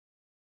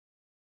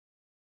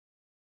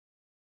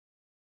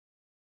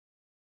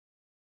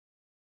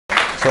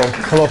So,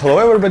 hello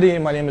everybody.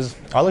 My name is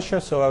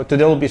Alisher. So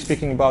today we'll be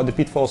speaking about the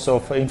pitfalls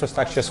of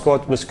infrastructure as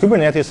code with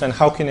Kubernetes and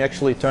how can you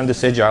actually turn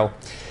this agile.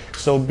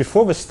 So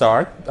before we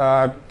start,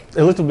 a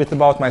little bit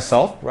about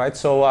myself, right?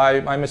 So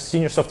I'm a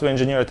senior software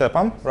engineer at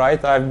EPAM,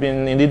 right? I've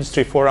been in the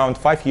industry for around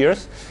 5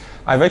 years.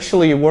 I've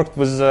actually worked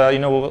with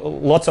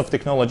lots of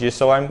technology.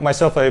 So I'm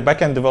myself a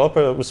backend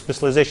developer with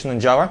specialization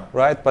in Java,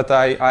 right? But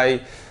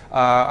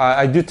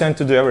I do tend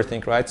to do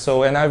everything, right?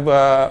 So, and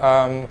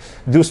I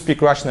do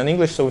speak Russian and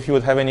English. So if you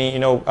would have any,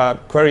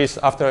 queries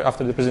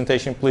after the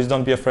presentation, please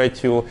don't be afraid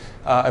to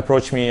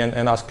approach me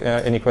and ask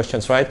any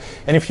questions, right?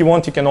 And if you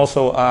want, you can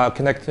also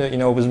connect,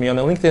 with me on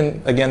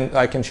LinkedIn. Again,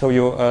 I can show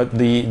you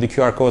the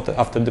QR code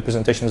after the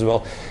presentation as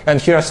well. And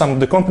here are some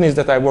of the companies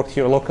that I worked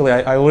here locally.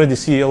 I already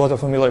see a lot of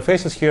familiar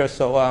faces here.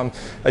 So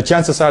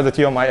chances are that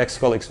you are my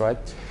ex-colleagues, right?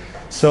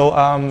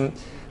 So.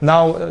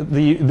 Now,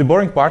 the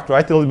boring part,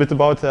 right? A little bit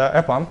about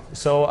EPAM.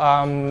 So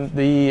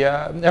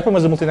EPAM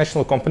is a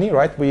multinational company,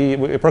 right? We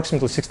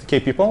approximately 60K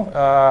people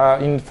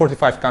in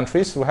 45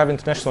 countries. We have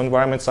international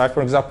environments. I'm,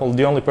 for example,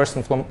 the only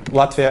person from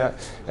Latvia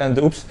and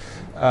oops.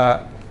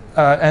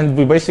 And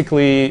we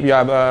basically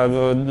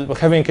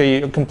having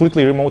a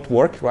completely remote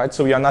work, right?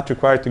 So we are not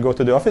required to go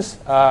to the office.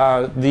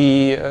 As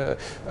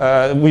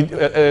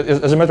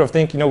a matter of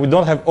thing, we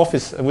don't have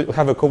office. We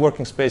have a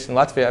co-working space in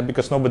Latvia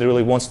because nobody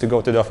really wants to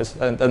go to the office,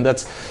 and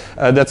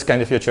that's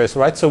kind of your choice,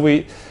 right? So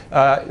we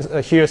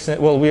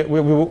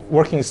we're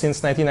working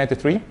since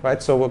 1993,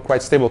 right? So we're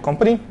quite stable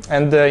company,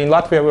 and in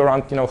Latvia we're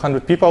around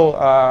 100 people,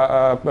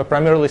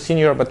 primarily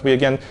senior, but we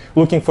again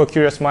looking for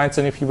curious minds.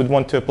 And if you would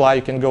want to apply,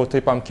 you can go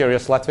to EPAM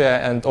Curious Latvia.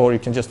 Or you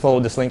can just follow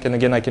this link, and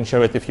again I can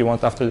share it if you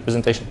want after the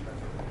presentation.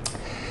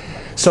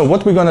 So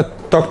what we're going to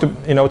talk to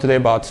today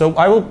about. So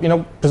I will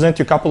present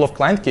you a couple of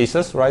client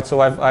cases, right? So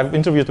I've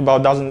interviewed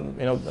about a dozen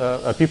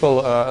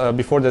people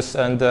before this,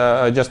 and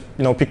just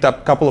picked up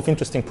a couple of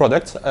interesting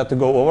products to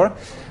go over,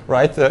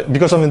 right?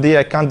 Because of NDA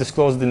I can't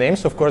disclose the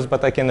names, of course,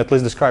 but I can at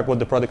least describe what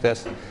the product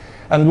is.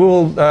 And we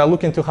will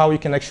look into how you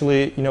can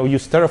actually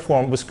use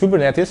Terraform with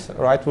Kubernetes,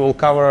 right? We'll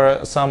cover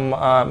some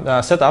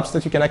setups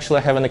that you can actually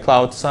have in the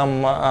cloud,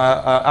 some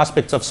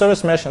aspects of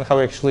service mesh and how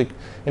you actually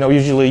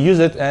usually use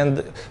it,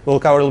 and we'll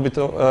cover a little bit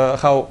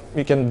how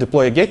you can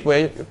deploy a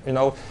gateway,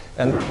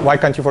 and why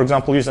can't you, for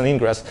example, use an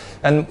ingress.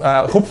 And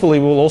hopefully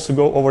we'll also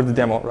go over the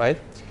demo, right?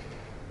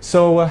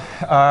 So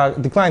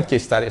the client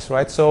case studies,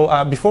 right? So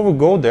before we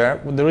go there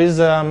is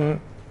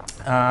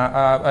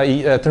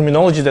a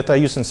terminology that I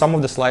use in some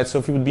of the slides. So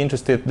if you would be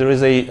interested, there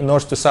is a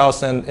north to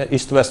south and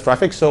east to west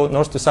traffic. So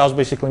north to south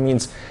basically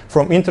means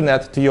from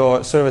internet to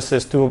your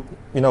services to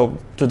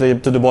to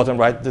the bottom,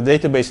 right? The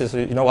databases,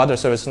 other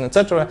services,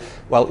 etc.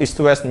 While east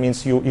to west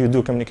means you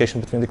do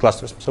communication between the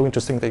clusters. So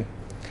interesting thing.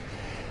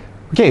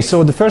 Okay,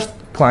 so the first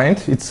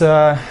client, it's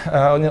an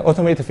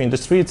automotive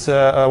industry. It's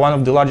one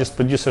of the largest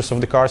producers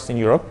of the cars in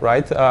Europe,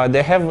 right?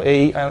 They have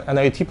an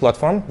IoT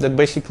platform that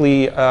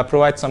basically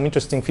provides some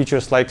interesting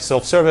features like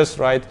self-service,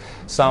 right?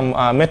 Some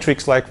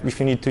metrics like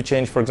if you need to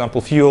change, for example,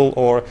 fuel,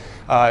 or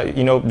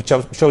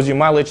shows you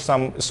mileage,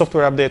 some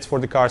software updates for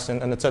the cars,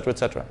 and et cetera, et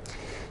cetera.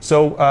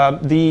 So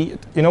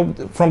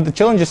from the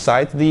challenges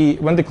side,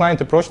 when the client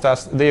approached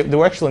us, they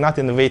were actually not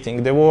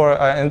innovating. They were,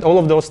 and all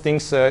of those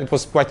things, it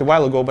was quite a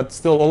while ago, but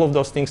still all of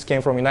those things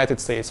came from United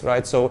States,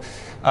 right? So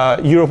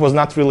Europe was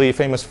not really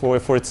famous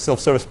for its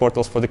self-service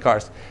portals for the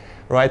cars,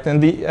 right?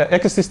 And the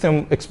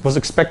ecosystem was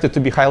expected to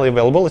be highly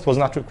available. It was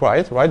not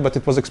required, right? But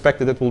it was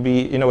expected it will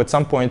be, at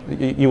some point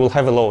you will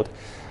have a load.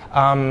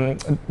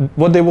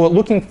 What they were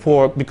looking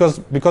for, because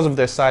of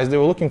their size, they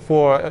were looking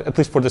for, at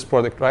least for this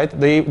product, right?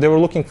 They were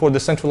looking for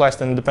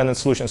decentralized and independent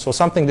solutions. So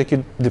something they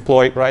could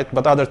deploy, right?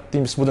 But other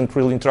teams wouldn't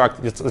really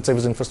interact, let's say,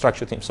 with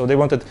infrastructure teams. So they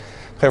wanted to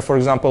have, for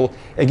example,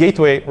 a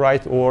gateway,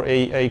 right? Or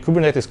a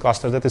Kubernetes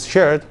cluster that is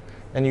shared,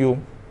 and you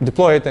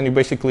deploy it, and you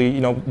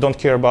basically, don't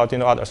care about,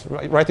 others,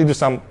 right? You do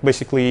some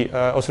basically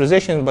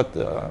authorization, but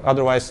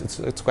otherwise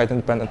it's quite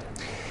independent.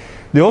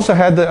 They also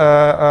had,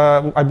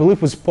 I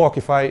believe, with POC,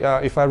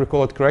 if I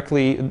recall it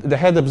correctly, they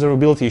had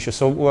observability issues.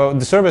 So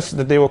the service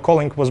that they were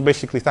calling was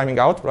basically timing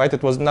out, right?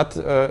 It was not,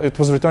 it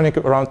was returning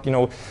around,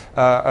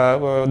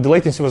 the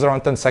latency was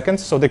around 10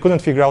 seconds. So they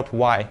couldn't figure out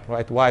why,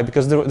 right? Why?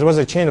 Because there was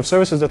a chain of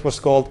services that was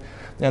called,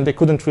 and they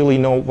couldn't really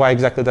know why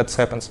exactly that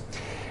happens.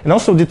 And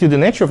also, due to the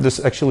nature of this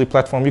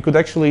platform, you could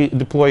actually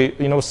deploy,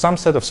 some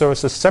set of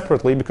services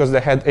separately because they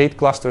had 8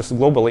 clusters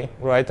globally,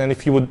 right? And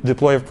if you would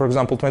deploy, for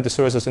example, 20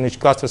 services in each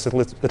cluster,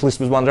 at least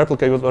with one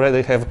replica, you would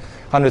already have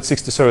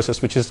 160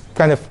 services, which is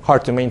kind of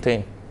hard to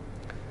maintain.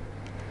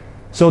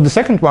 So the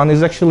second one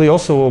is actually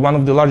also one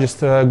of the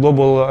largest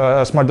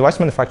global smart device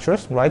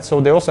manufacturers, right?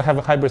 So they also have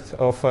a hybrid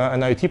of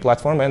an IoT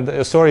platform.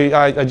 And sorry,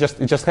 it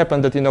just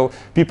happened that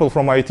people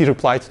from IoT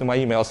replied to my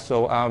emails.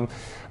 So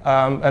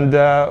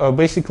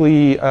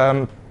basically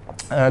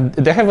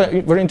they have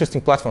a very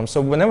interesting platform. So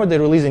whenever they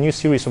release a new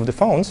series of the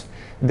phones,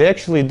 they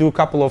actually do a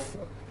couple of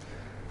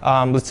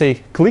let's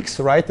say, clicks,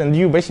 right? And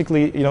you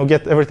basically,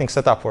 get everything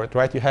set up for it,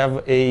 right? You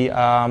have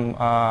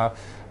a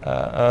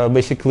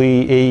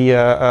basically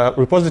a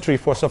repository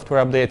for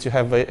software updates. You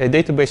have a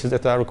databases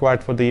that are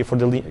required for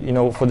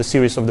the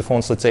series of the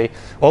phones. Let's say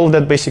all of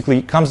that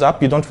basically comes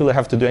up. You don't really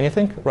have to do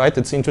anything, right?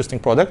 It's an interesting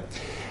product.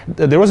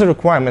 There was a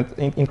requirement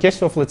in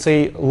case of, let's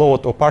say,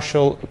 load or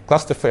partial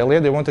cluster failure.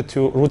 They wanted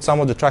to route some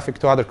of the traffic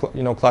to other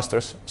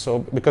clusters. So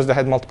because they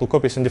had multiple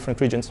copies in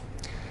different regions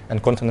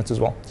and continents as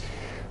well.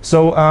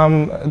 So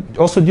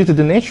also due to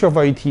the nature of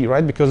IoT,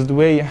 right, because the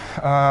way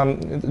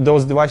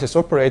those devices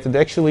operate,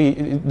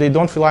 they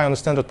don't rely on the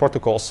standard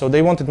protocols. So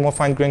they wanted more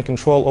fine-grained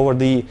control over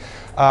the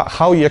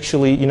how you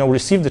actually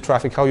receive the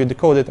traffic, how you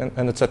decode it,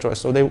 and etc.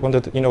 So they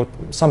wanted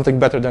something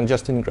better than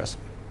just ingress.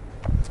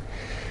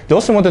 They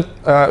also wanted,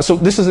 so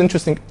this is an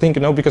interesting thing,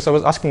 because I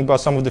was asking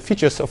about some of the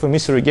features of a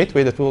mystery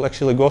gateway that we'll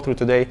actually go through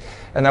today.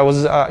 And I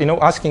was,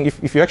 asking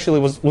if you actually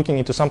was looking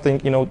into something,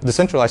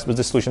 decentralized with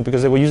the solution,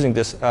 because they were using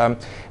this. And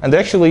they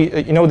actually,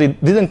 they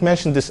didn't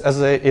mention this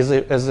as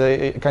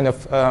a kind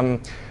of,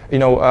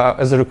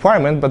 as a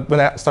requirement. But when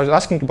I started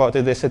asking about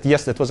it, they said,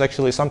 yes, that was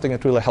actually something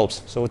that really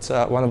helps. So it's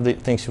one of the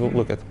things you will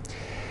look at.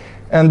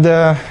 And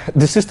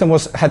the system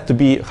had to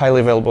be highly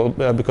available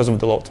because of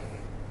the load.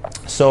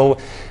 So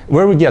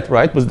where we get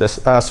right with this,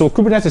 so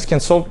Kubernetes can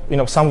solve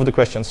some of the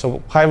questions.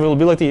 So high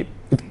availability,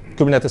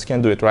 Kubernetes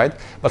can do it, right?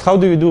 But how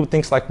do you do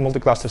things like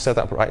multi-cluster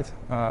setup, right?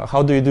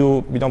 How do you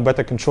do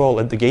better control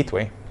at the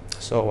gateway?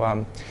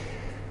 So,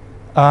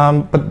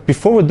 but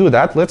before we do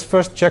that, let's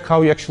first check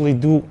how you actually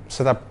do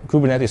set up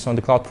Kubernetes on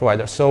the cloud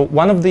provider. So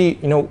one of the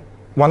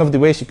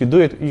ways you could do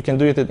it, you can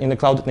do it in a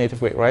cloud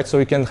native way, right? So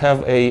you can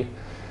have a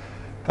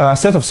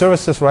set of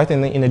services, right,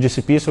 in a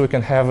GCP, so we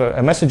can have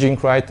a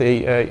messaging, right,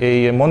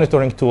 a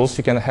monitoring tools.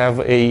 You can have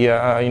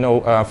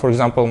for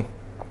example,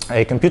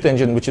 a compute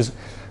engine, which is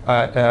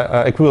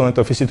equivalent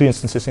of EC2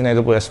 instances in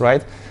AWS,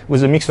 right,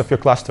 with a mix of your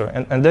cluster,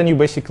 and then you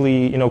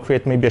basically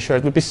create maybe a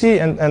shared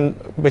VPC and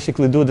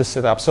basically do the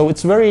setup. So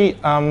it's very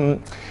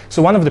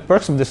so one of the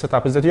perks of this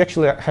setup is that you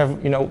actually have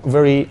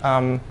very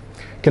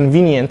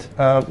convenient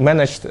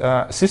managed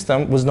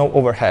system with no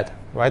overhead,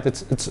 right?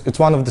 It's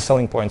one of the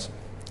selling points.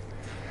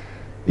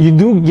 You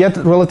do get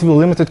relatively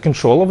limited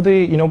control of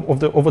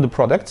the over the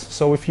product.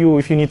 So if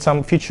you need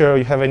some feature,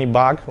 you have any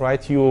bug,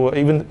 right?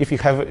 Even if you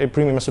have a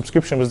premium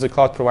subscription with the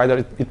cloud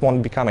provider, it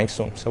won't be coming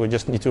soon. So we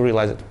just need to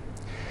realize it.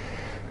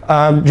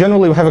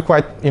 Generally, we have a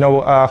quite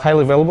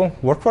highly available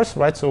workforce,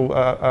 right? So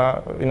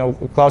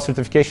cloud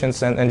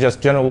certifications and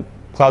just general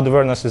cloud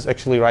awareness is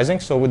actually rising.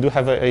 So we do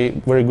have a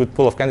very good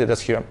pool of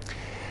candidates here.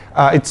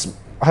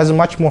 Has a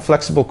much more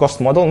flexible cost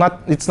model.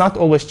 It's not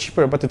always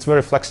cheaper, but it's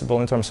very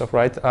flexible in terms of,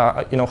 right,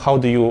 how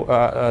do you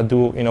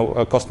do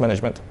cost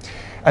management,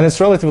 and it's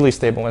relatively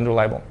stable and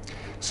reliable.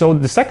 So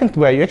the second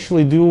way, you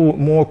actually do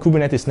more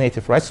Kubernetes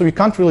native, right? So you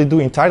can't really do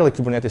entirely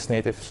Kubernetes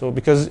native. So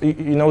because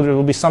there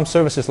will be some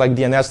services like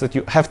DNS that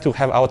you have to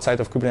have outside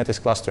of Kubernetes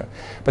cluster,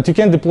 but you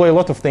can deploy a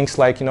lot of things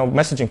like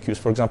messaging queues,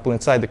 for example,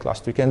 inside the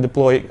cluster. You can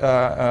deploy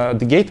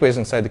the gateways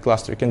inside the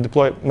cluster. You can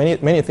deploy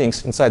many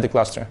things inside the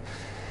cluster.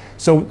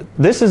 So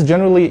this is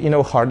generally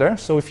harder.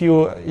 So if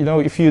you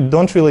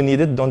don't really need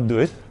it, don't do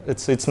it.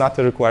 It's not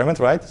a requirement,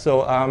 right?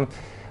 So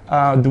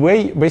the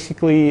way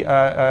basically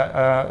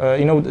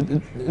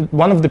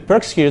one of the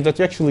perks here is that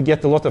you actually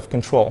get a lot of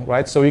control,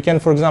 right? So you can,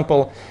 for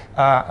example,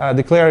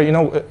 declare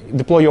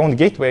deploy your own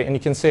gateway, and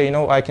you can say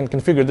I can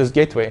configure this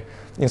gateway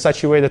in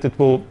such a way that it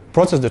will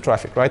process the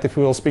traffic, right? If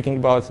we were speaking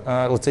about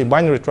let's say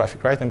binary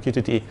traffic, right,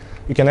 MQTT,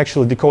 you can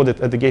actually decode it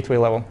at the gateway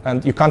level,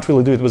 and you can't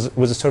really do it with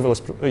the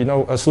serverless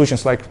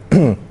solutions like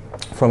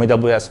from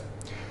AWS.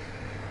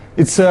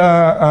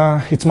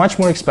 It's much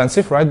more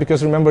expensive, right?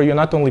 Because remember, you're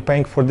not only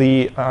paying for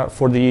the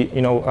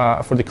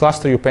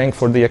cluster, you're paying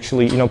for the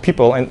actually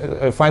people,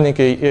 and finding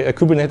a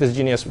Kubernetes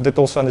genius that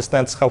also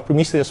understands how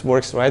Prometheus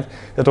works, right?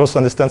 That also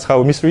understands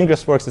how mystery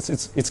ingress works.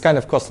 It's kind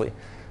of costly,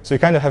 so you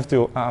kind of have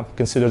to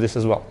consider this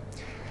as well.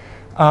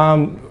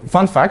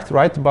 Fun fact,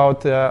 right,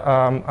 about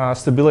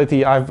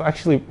stability. I've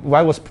actually,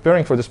 while I was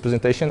preparing for this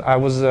presentation,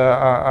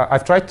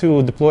 I've tried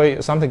to deploy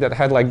something that I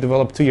had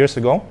developed 2 years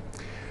ago.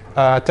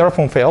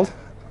 Terraform failed,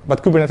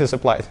 but Kubernetes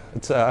applied.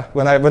 It's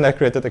when I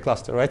created a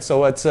cluster, right?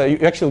 So it's you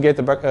actually get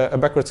a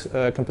backwards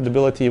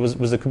compatibility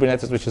with the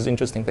Kubernetes, which is an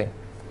interesting thing.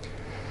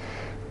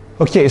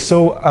 Okay,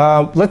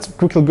 so let's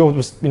quickly go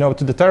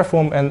to the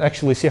Terraform and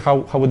actually see how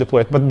we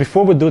deploy it. But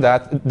before we do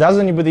that, does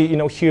anybody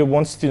here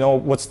wants to know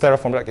what's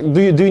Terraform like?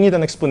 Do you need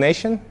an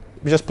explanation?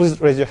 Just please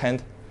raise your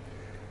hand.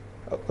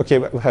 Okay,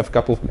 we have a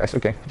couple of guys.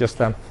 Okay,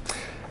 just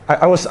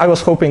I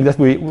was hoping that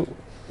we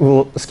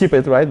will skip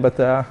it, right?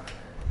 But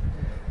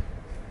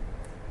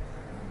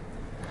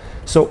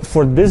so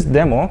for this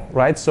demo,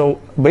 right?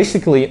 So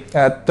basically,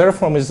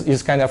 Terraform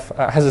is kind of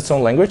has its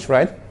own language,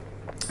 right?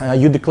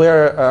 You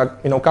declare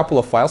a couple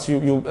of files.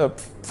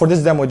 For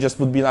this demo, it just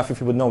would be enough if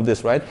you would know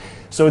this, right?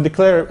 So you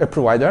declare a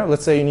provider.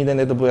 Let's say you need an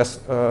AWS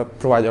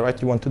provider,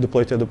 right? You want to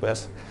deploy to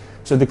AWS.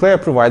 So declare a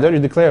provider, you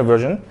declare a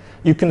version,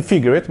 you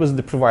configure it with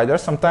the provider.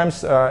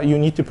 Sometimes you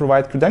need to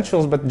provide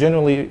credentials, but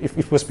generally,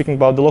 if we're speaking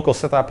about the local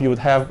setup, you would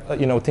have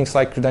things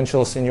like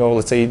credentials in your,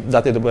 let's say,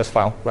 .aws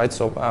file, right?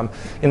 So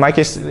in my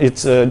case,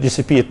 it's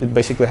GCP. It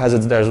basically has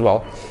it there as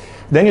well.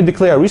 Then you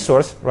declare a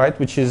resource, right,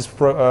 which is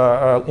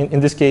in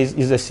this case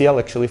is ACL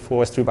actually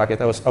for S3 bucket.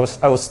 I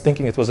was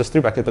thinking it was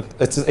S3 bucket, but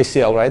it's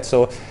ACL, right?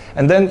 So,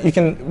 and then you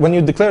can, when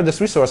you declare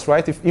this resource,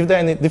 right, if there are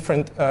any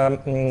different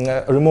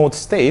remote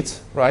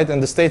states, right,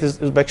 and the state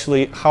is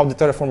actually how the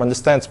Terraform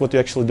understands what you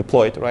actually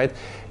deployed, right?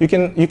 You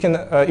can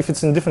if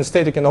it's in a different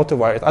state, you can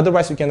auto-wire it.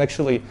 Otherwise, you can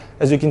actually,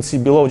 as you can see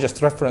below,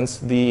 just reference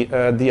the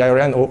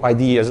IRN or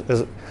ID as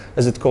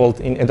it's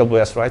called in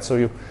AWS, right? So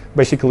you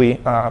basically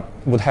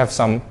would have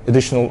some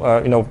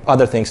additional,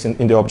 other things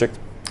in the object.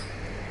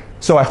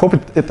 So I hope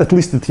it at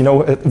least a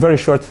very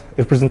short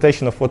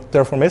representation of what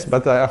Terraform is,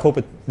 but I hope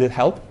it did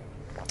help.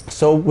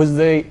 So with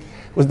the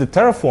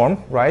Terraform,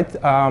 right,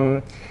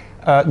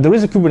 there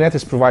is a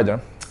Kubernetes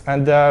provider.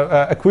 And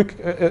a quick,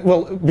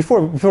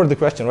 before the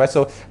question, right?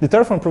 So the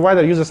Terraform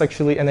provider uses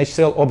actually an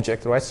HCL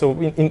object, right? So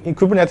in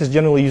Kubernetes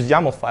generally use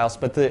YAML files,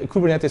 but the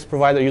Kubernetes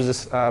provider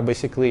uses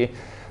basically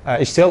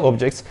HCL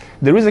objects.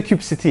 There is a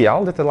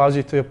kubectl that allows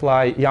you to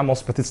apply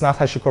YAMLs, but it's not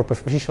HashiCorp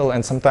official.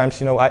 And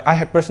sometimes, I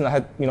have personally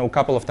had, a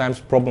couple of times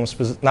problems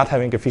with not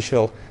having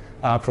official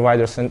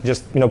providers, and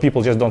just,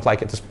 people just don't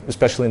like it,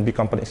 especially in big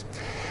companies.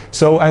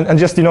 So, and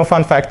just,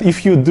 fun fact,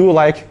 if you do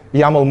like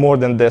YAML more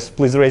than this,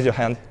 please raise your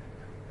hand.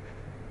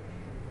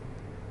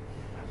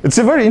 It's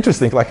a very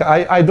interesting. Like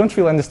I don't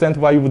really understand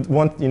why you would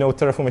want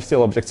Terraform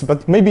HCL objects,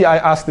 but maybe I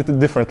asked it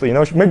differently.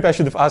 Maybe I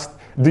should have asked,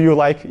 do you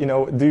like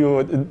do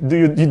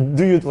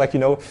you like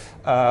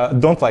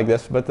don't like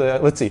this? But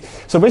let's see.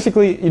 So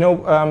basically,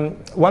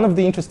 one of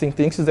the interesting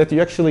things is that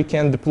you actually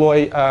can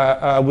deploy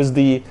with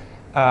the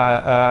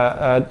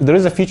there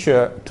is a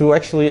feature to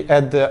actually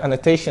add the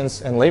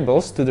annotations and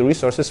labels to the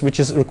resources, which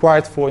is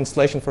required for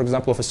installation, for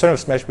example, of a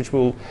service mesh, which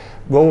we'll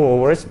go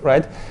over it,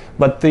 right?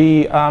 But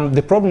the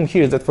problem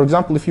here is that, for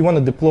example, if you want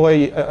to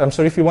deploy,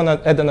 if you want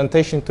to add an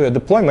annotation to a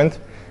deployment,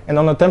 and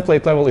on a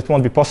template level, it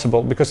won't be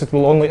possible because it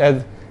will only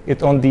add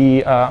it on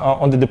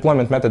the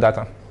deployment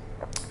metadata.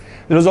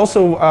 There is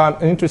also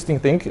an interesting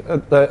thing,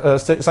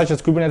 such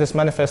as Kubernetes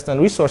manifest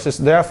and resources,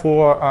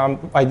 therefore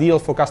ideal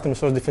for custom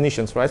resource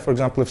definitions, right? For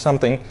example, if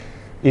something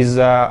is,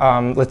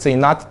 let's say,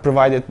 not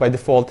provided by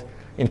default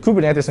in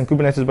Kubernetes, and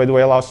Kubernetes, by the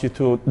way, allows you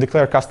to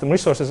declare custom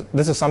resources,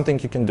 this is something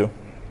you can do.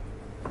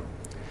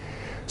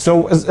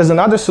 So as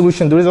another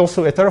solution, there is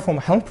also a Terraform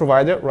Helm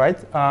provider, right?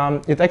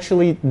 It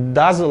actually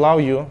does allow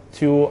you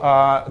to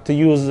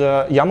use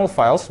YAML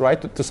files,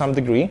 right, to some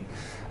degree.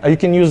 You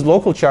can use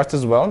local charts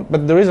as well,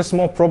 but there is a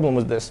small problem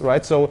with this,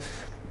 right? So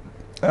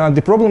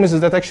the problem is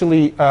that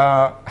actually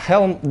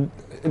Helm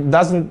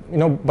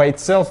doesn't, by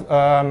itself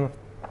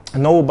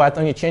know about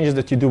any changes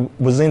that you do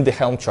within the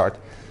Helm chart.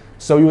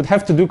 So you would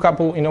have to do a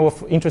couple,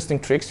 of interesting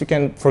tricks. You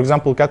can, for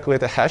example,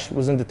 calculate a hash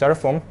within the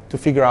Terraform to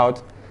figure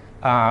out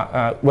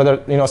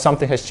whether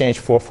something has changed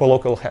for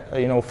local,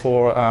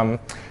 for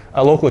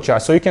a local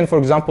chart. So you can, for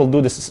example,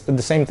 do the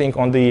same thing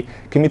on the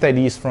commit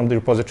IDs from the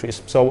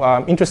repositories.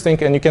 So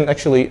interesting, and you can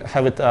actually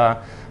have it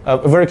a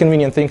very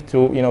convenient thing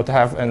to to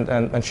have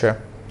and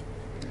share.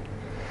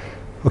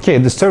 Okay,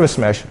 the service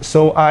mesh.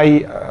 So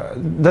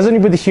does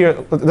anybody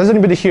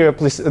here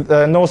please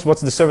knows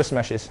what the service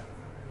mesh is?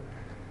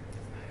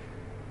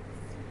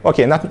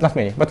 Okay, not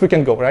many, but we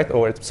can go right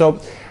over it. So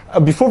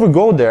before we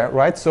go there,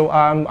 right? So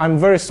I'm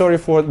very sorry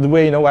for the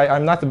way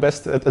I'm not the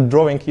best at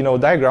drawing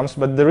diagrams,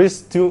 but there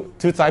is two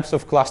types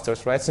of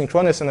clusters, right?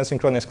 Synchronous and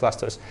asynchronous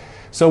clusters.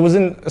 So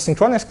within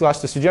asynchronous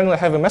clusters, you generally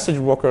have a message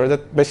broker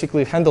that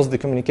basically handles the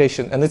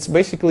communication, and it's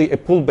basically a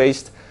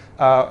pull-based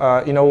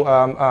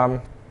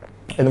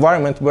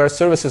environment where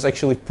services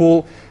actually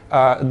pull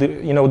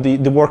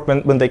the work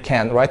when they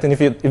can, right? And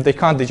if they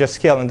can't, they just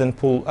scale and then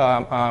pull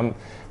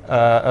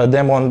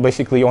them on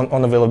basically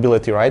on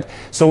availability, right?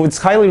 So it's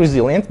highly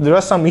resilient. There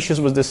are some issues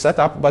with this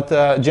setup, but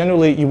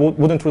generally you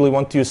wouldn't really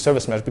want to use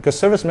service mesh because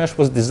service mesh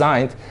was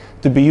designed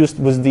to be used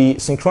with the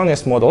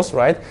synchronous models,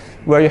 right?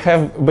 Where you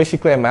have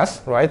basically a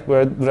mess, right?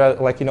 Where there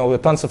are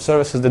tons of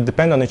services that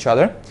depend on each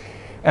other.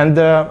 And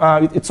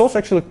it's also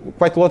actually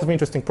quite a lot of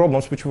interesting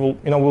problems, which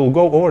we'll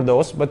go over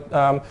those. But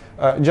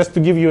just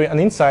to give you an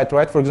insight,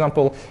 right? For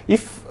example,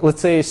 if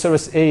let's say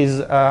service A is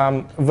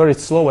very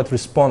slow at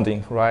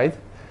responding, right?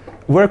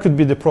 Where could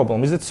be the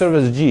problem? Is it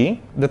service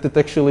G that it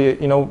actually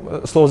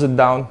slows it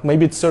down?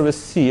 Maybe it's service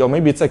C, or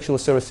maybe it's actually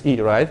service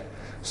E, right?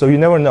 So you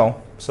never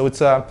know. So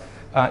it's an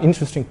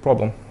interesting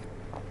problem.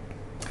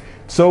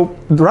 So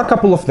there are a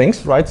couple of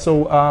things, right?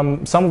 So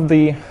some of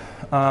the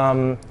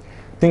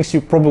things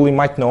you probably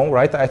might know,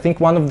 right? I think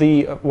one of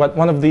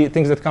the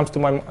things that comes to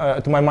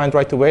my mind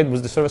right away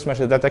was the service mesh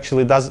that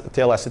actually does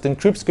TLS. It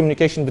encrypts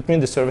communication between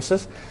the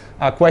services,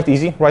 quite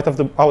easy, right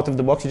out of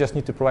the box. You just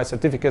need to provide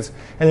certificates,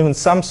 and even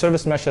some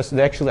service meshes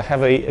they actually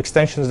have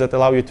extensions that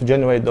allow you to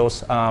generate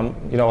those,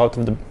 out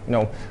of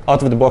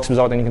the box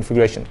without any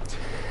configuration.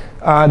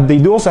 They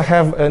do also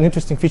have an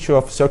interesting feature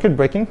of circuit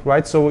breaking,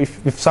 right? So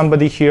if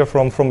somebody here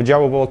from a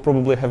Java world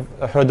probably have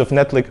heard of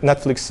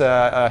Netflix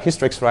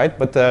Hystrix, right?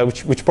 But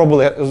which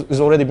probably has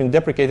already been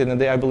deprecated, and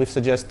they, I believe,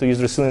 suggest to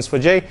use Resilience for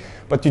J.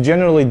 But you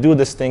generally do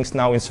these things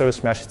now in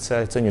Service Mesh.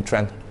 It's a new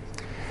trend.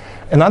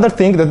 Another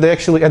thing that they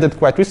actually added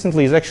quite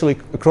recently is actually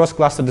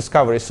cross-cluster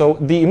discovery. So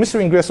the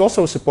emissary ingress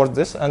also supports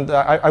this, and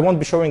I won't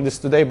be showing this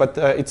today, but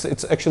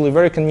it's actually a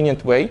very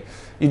convenient way.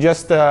 You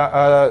just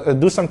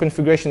do some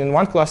configuration in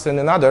one cluster and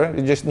another.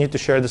 You just need to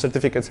share the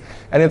certificates,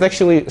 and it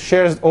actually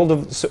shares all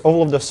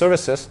of the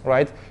services,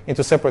 right,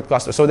 into separate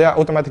clusters. So they are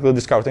automatically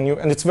discovered,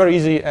 and it's very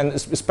easy and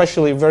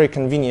especially very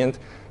convenient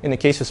in the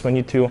cases when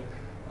you need to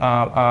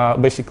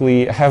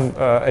basically have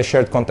a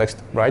shared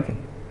context, right?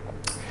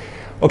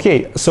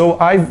 Okay, so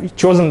I've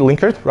chosen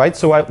Linkerd, right?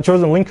 So I've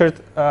chosen Linkerd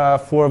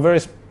for a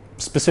very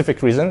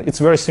specific reason. It's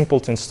very simple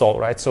to install,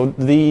 right? So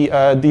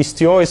the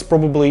STO is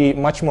probably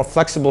much more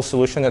flexible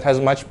solution. It has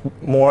much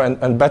more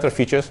and better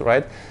features,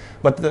 right?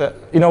 But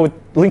you know, with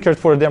Linkerd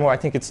for a demo, I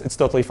think it's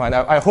totally fine.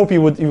 I hope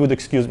you would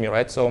excuse me,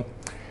 right? So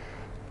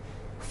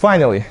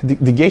finally,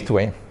 the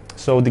gateway.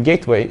 So the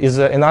gateway is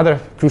another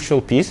crucial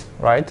piece,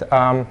 right?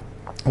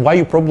 Why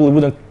you probably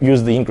wouldn't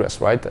use the ingress,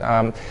 right?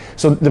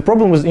 So the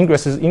problem with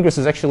ingress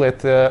is actually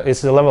at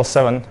is a level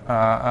 7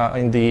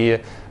 in the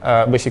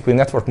basically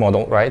network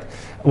model, right?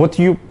 What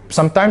you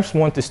sometimes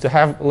want is to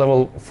have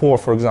level 4,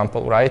 for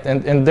example, right?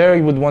 And there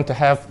you would want to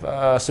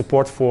have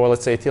support for,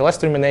 let's say,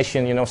 TLS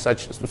termination, you know,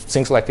 such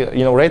things like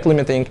you know, rate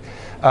limiting,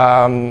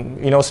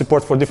 you know,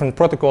 support for different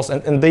protocols,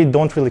 and they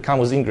don't really come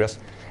with ingress.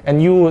 And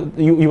you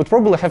would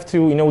probably have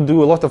to, you know,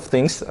 do a lot of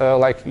things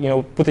like, you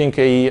know, putting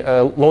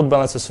a load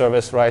balancer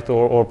service, right,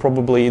 or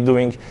probably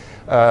doing,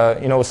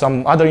 you know,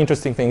 some other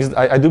interesting things.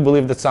 I do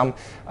believe that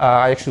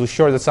I actually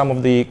sure that some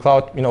of the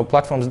cloud, you know,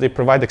 platforms, they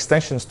provide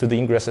extensions to the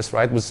ingresses,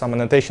 right, with some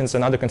annotations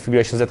and other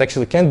configurations that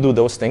actually can do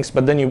those things.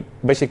 But then you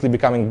basically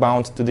becoming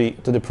bound to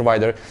the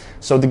provider.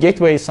 So the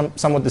gateway is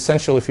somewhat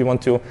essential if you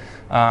want to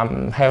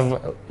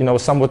have, you know,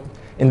 somewhat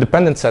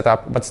independent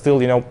setup, but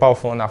still, you know,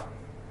 powerful enough.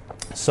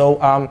 So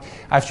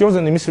I've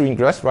chosen emissary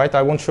ingress, right?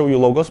 I won't show you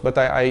logos, but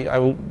I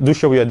will do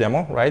show you a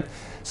demo, right?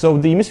 So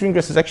the emissary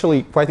ingress is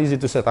actually quite easy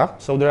to set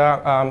up. So there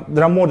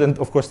are more than,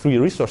 of course, 3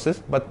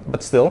 resources,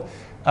 but still.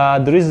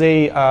 There is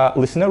a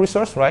listener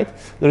resource, right?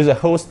 There is a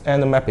host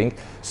and a mapping.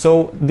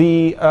 So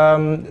the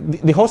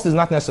host is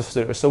not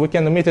necessary. So we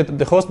can omit it.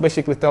 The host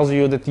basically tells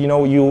you that, you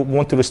know, you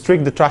want to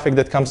restrict the traffic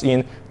that comes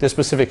in to a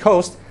specific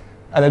host,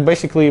 and it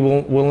basically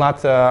will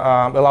not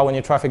allow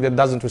any traffic that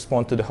doesn't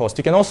respond to the host.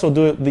 You can also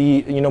do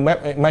the, you know,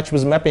 match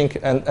with mapping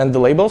and the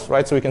labels,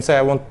 right? So we can say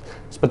I want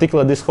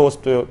particular this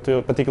host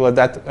to particular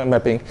that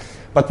mapping,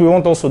 but we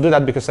won't also do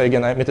that because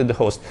again I omitted the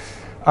host.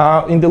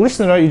 In the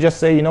listener, you just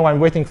say, you know,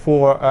 I'm waiting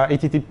for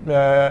HTTP,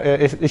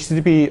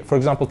 for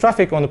example,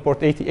 traffic on the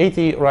port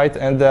 8080, right?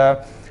 And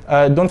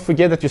don't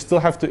forget that you still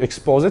have to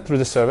expose it through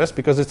the service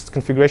because it's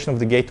configuration of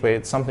the gateway.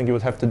 It's something you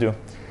would have to do.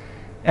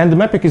 And the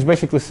mapping is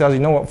basically says, you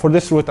know, for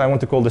this route I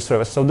want to call the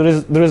service. So there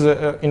is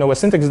a you know, a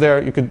syntax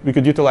there. You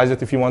could utilize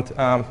it if you want.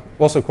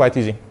 Also quite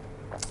easy.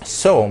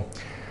 So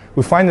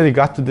we finally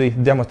got to the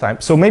demo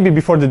time. So maybe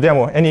before the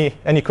demo,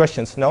 any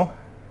questions? No?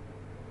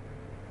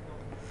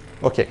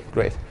 Okay,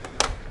 great.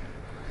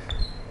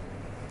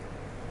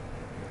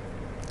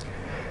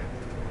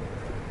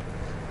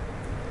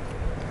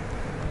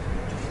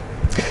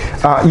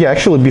 Yeah,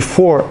 actually,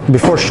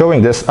 before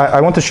showing this, I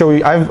want to show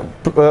you. I've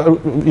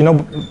you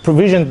know,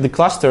 provisioned the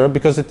cluster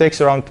because it takes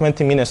around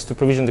 20 minutes to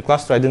provision the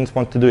cluster. I didn't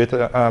want to do it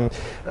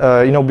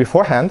you know,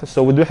 beforehand.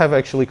 So we do have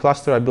actually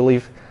cluster, I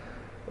believe.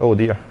 Oh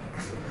dear.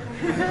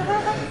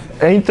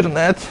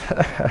 Internet.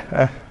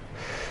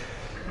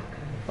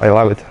 I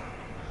love it.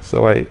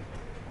 So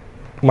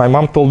my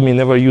mom told me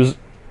never use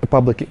a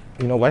public,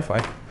 you know,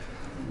 Wi-Fi.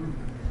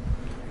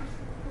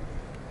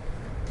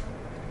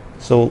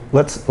 So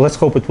let's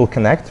hope it will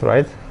connect,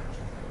 right?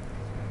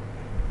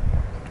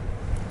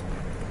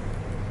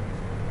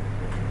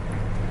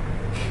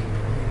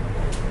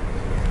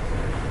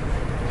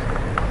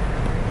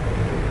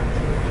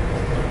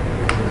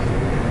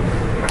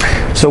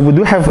 So we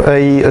do have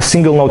a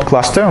single node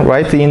cluster,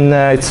 right?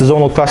 It's a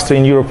zonal cluster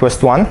in Europe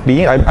West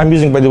 1B. I'm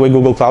using, by the way,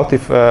 Google Cloud.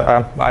 If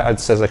it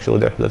says actually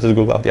there that is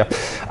Google Cloud,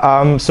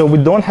 yeah. So we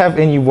don't have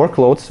any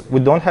workloads. We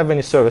don't have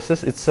any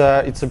services. It's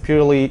a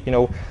purely, you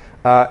know,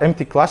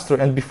 empty cluster.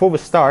 And before we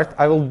start,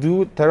 I will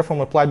do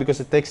Terraform apply because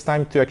it takes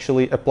time to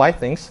actually apply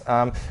things.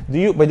 By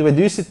the way,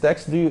 do you see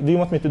text? Do you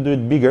want me to do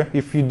it bigger?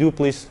 If you do,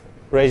 please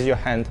raise your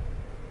hand.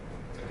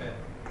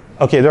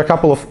 Okay, there are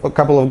a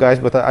couple of guys,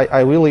 but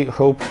I really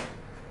hope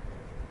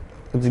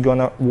it's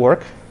gonna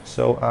work.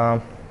 So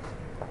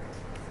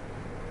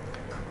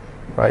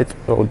right.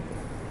 Oh,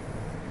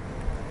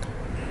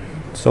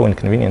 so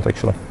inconvenient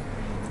actually.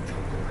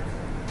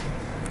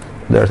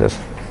 There it is.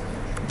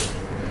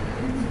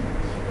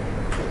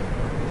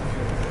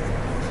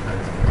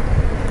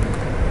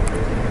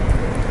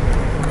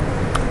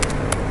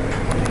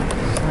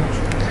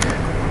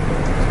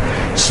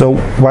 So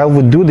while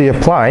we do the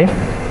apply,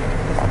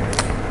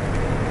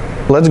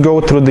 let's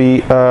go through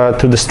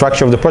the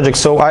structure of the project.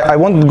 So I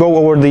won't go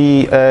over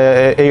the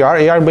AR.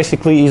 AR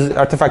basically is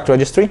artifact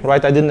registry,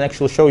 right? I didn't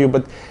actually show you,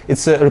 but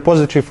it's a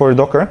repository for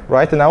Docker,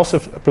 right? And I also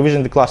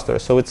provision the cluster.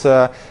 So it's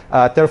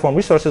Terraform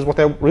resources. What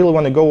I really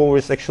want to go over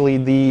is actually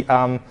the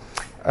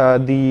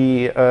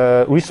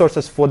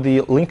resources for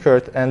the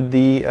linkerd and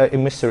the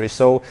emissary.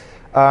 So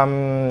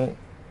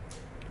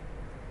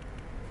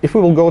if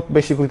we will go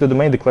basically to the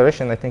main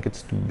declaration, I think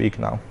it's too big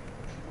now.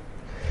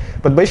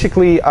 But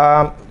basically,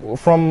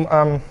 from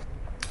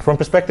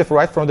perspective,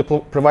 right, from the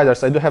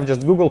providers, I do have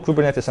just Google,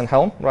 Kubernetes, and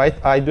Helm, right?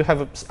 I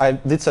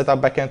did set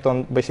up backend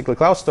on basically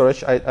cloud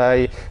storage.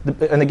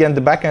 And again,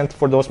 the backend,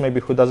 for those maybe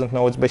who doesn't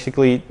know, it's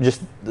basically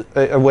just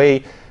a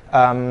way,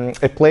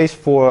 a place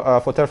for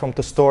Terraform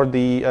to store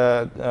the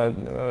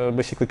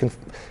basically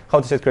how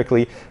to say it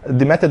correctly,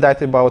 the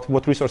metadata about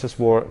what resources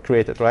were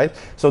created, right?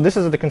 So this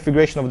is the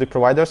configuration of the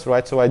providers,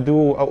 right? So I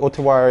do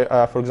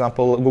autowire, for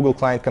example, Google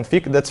client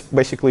config. That's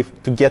basically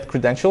to get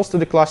credentials to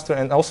the cluster,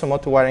 and also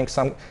autowiring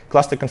some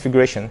cluster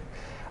configuration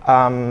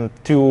to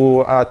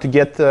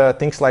get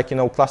things like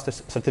cluster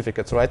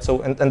certificates, right?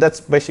 So and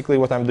that's basically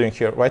what I'm doing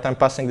here, right? I'm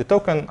passing the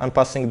token, I'm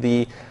passing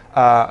the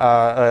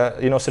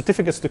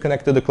certificates to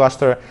connect to the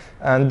cluster,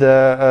 and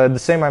the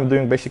same I'm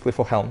doing basically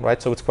for Helm,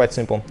 right? So it's quite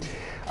simple.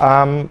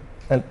 And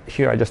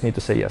here I just need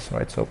to say yes,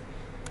 right? So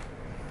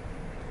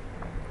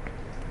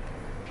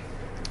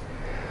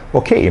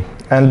okay,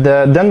 and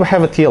then we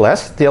have a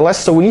TLS. TLS.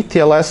 So we need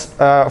TLS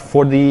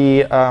for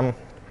the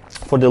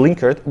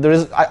linkerd. There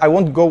is I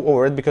won't go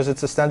over it because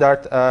it's a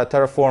standard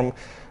Terraform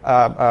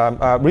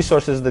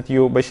resources that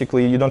you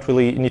don't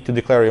really need to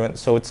declare even.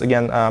 So it's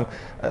again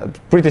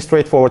pretty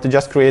straightforward. It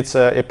just creates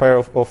a pair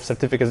of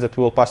certificates that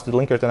will pass to the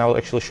linkerd, and I will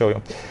actually show you.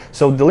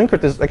 So the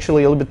linkerd is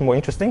actually a little bit more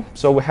interesting.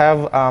 So we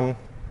have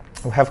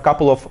a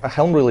couple of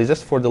Helm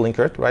releases for the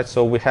linkerd, right?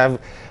 So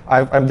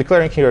I'm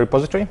declaring here a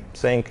repository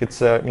saying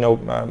it's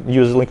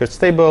use linkerd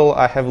stable.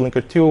 I have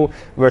linkerd 2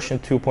 version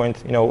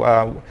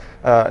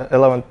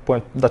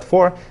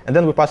 2.11.4, and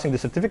then we're passing the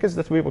certificates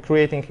that we were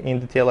creating in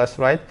the TLS,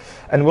 right?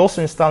 And we're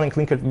also installing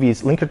linkerd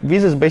viz. Linkerd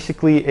viz is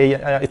basically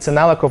it's an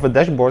analog of a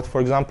dashboard.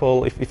 For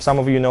example, if some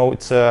of you know,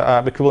 it's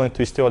equivalent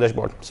to Istio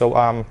dashboard. So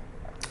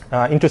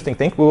interesting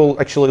thing. We will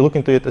actually look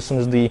into it as soon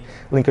as the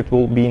linkerd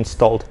will be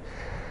installed.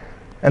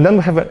 And then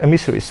we have an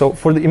emissary. So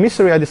for the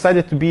emissary, I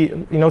decided to do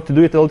it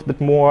a little bit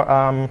more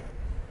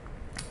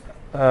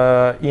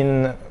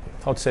in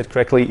how to say it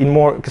correctly, in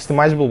more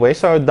customizable way.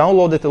 So I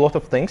downloaded a lot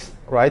of things,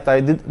 right? I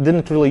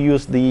didn't really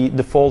use the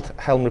default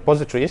Helm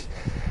repositories.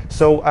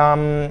 So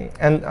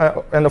and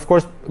of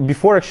course,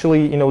 before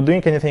actually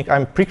doing anything,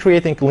 I'm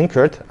pre-creating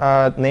linkerd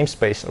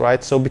namespace,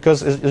 right? So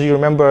because as you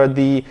remember,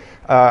 the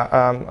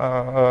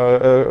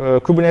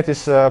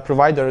Kubernetes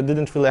provider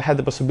didn't really have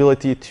the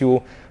possibility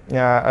to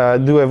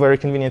do a very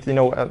convenient,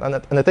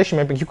 annotation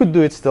mapping. You could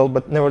do it still,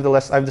 but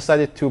nevertheless, I've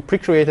decided to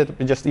pre-create it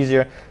just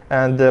easier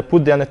and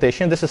put the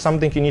annotation. This is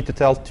something you need to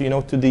tell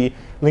to the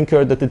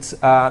linker that it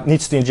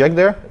needs to inject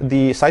there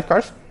the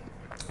sidecars.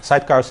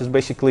 Sidecars is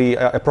basically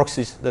a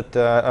proxies that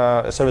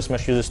a service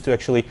mesh uses to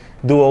actually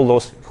do all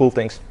those cool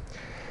things.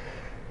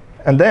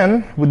 And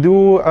then we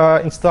do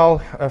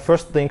install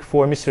first thing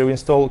for emissary. We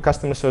install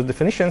custom resource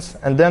definitions,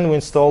 and then we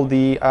install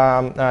the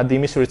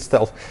emissary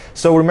itself.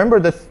 So remember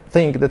that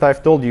thing that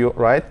I've told you,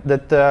 right?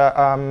 That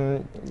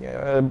the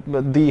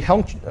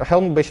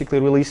Helm basically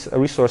release a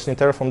resource in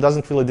Terraform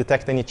doesn't really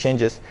detect any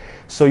changes.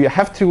 So you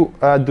have to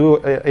do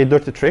a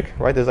dirty trick,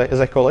 right? As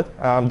I call it,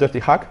 dirty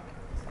hack.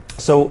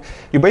 So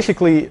you're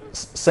basically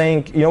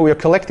saying, we are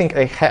collecting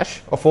a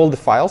hash of all the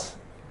files.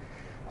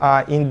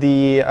 In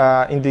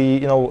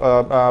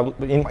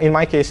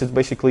my case, it's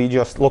basically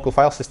just local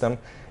file system,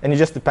 and you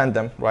just append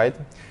them, right?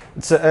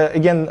 It's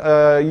again,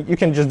 you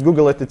can just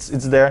Google it. It's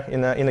there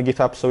in a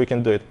GitHub, so you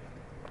can do it.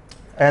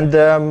 And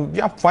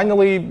yeah,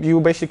 finally, you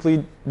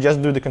basically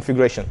just do the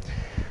configuration.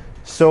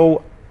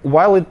 So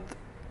while it's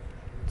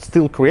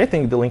still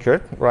creating the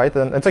linker, right,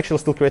 and it's actually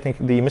still creating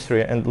the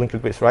emissary and linker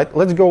base, right?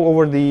 Let's go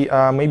over the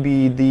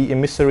maybe the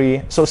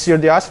emissary. So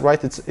CRDS,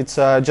 right? It's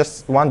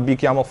just one big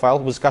YAML file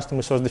with custom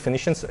resource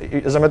definitions.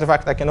 As a matter of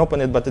fact, I can open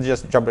it, but it's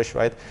just gibberish,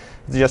 right?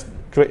 It just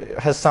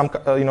has some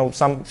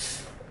some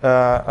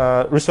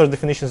resource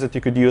definitions that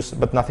you could use,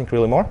 but nothing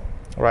really more,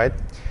 right?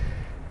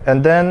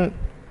 And then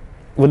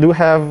we do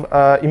have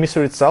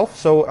emissary itself.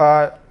 So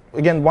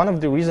again, one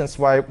of the reasons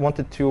why I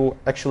wanted to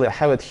actually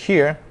have it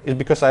here is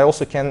because I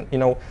also can,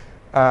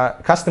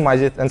 customize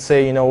it and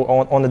say,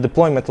 on the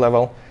deployment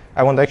level,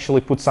 I want to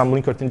actually put some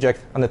linker inject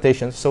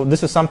annotations. So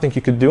this is something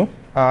you could do.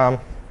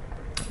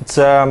 It's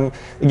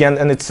again,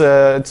 and it's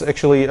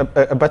actually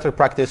a better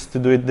practice to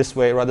do it this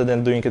way rather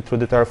than doing it through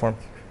the Terraform.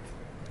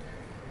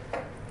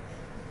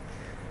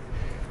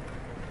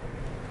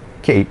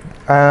 Okay.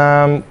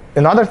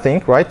 Another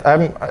thing, right?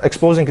 I'm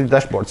exposing the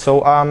dashboard.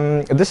 So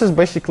this is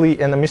basically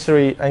an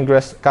emissary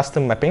ingress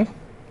custom mapping,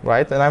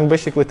 right? And I'm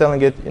basically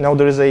telling it,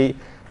 there is a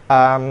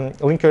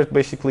linker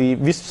basically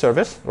Wisp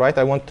service, right?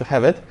 I want to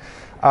have it.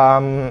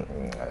 I'm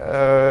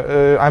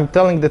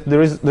telling that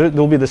there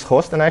will be this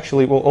host, and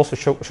actually we'll also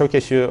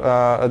showcase you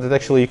that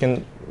actually you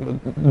can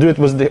do it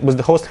with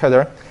the host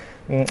header,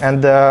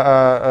 and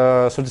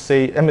so to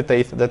say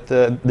imitate that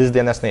this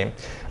DNS name.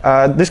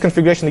 This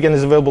configuration again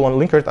is available on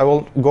Linkerd. I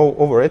will go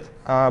over it,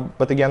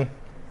 but again,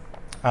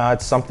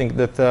 it's something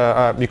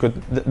that you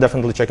could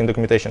definitely check in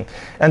documentation.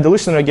 And the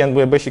listener, again,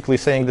 we're basically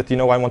saying that,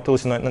 I want to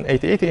listen on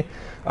 8080.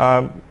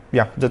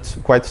 Yeah, that's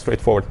quite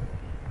straightforward.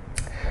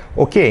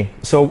 Okay,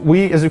 so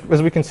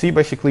as we can see,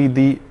 basically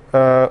we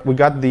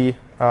got the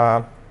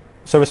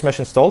service mesh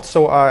installed.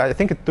 So I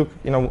think it took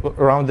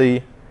around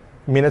a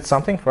minute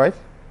something, right?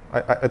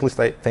 At least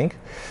I think.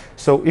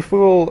 So if we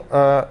will,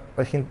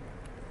 I think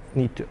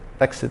need to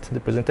exit the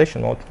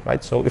presentation mode,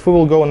 right? So if we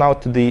will go now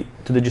to the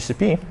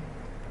GCP,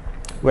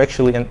 we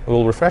actually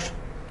will refresh.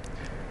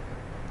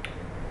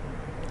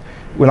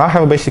 We now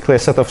have basically a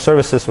set of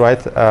services,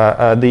 right?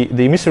 The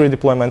emissary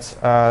deployments,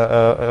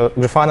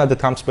 Grafana that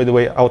comes, by the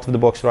way, out of the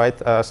box, right?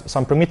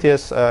 Some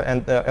Prometheus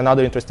and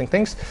other interesting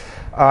things.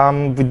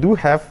 We do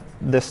have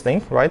this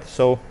thing, right?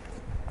 So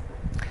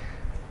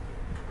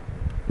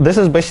this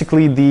is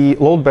basically the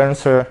load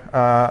balancer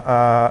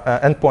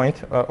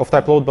endpoint of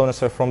type load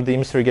balancer from the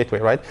emissary gateway,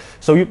 right?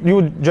 So you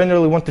would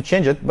generally want to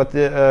change it, but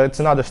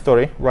it's another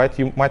story, right?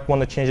 You might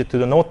want to change it to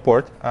the node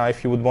port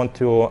if you would want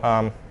to,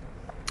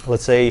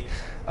 let's say,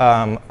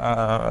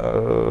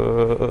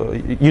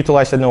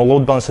 utilize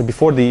load balancer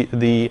before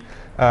the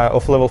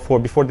of level 4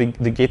 before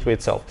the gateway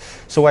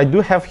itself. So I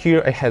do have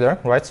here a header,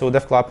 right? So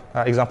DevClub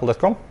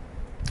example.com.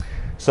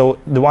 So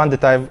the one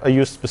that I've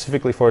used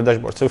specifically for a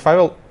dashboard. So if I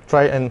will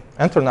try and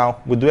enter now,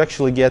 we do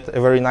actually get a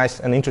very nice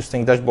and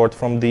interesting dashboard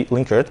from the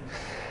Linkerd.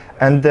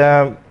 And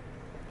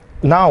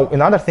now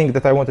another thing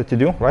that I wanted to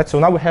do, right? So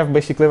now we have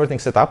basically everything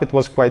set up. It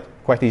was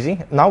quite easy.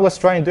 Now let's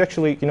try and do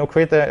actually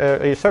create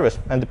a service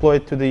and deploy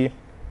it to the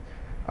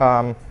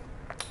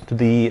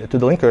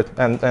Linkerd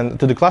and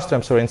to the cluster,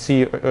 I'm sorry, and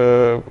see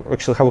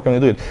actually how we can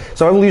do it.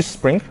 So I will use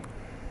Spring.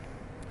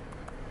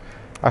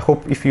 I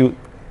hope if you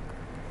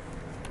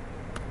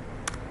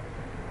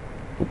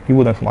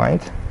wouldn't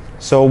mind.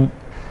 So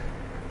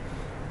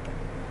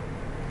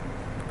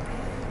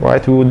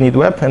right, we would need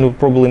web, and we'll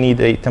probably need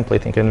a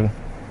templating engine.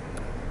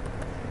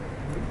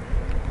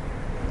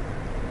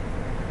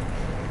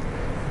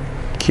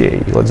 Okay,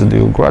 let's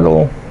do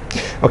Gradle.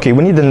 Okay,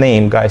 we need a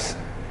name, guys.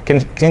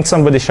 Can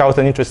somebody shout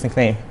an interesting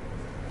name?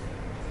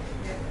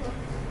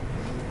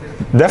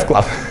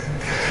 DevClub.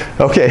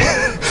 Okay,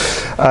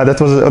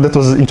 that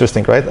was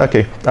interesting, right?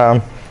 Okay.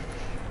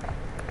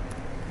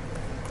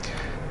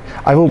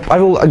 I will,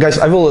 guys.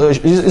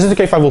 Is it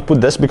okay if I will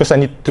put this because I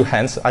need two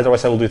hands?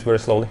 Otherwise, I will do it very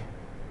slowly.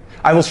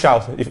 I will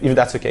shout if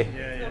that's okay.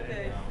 Yeah.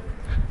 Okay.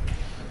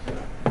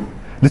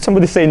 Did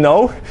somebody say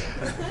no?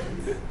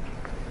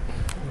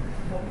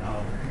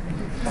 No.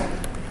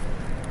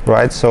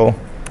 Right. So.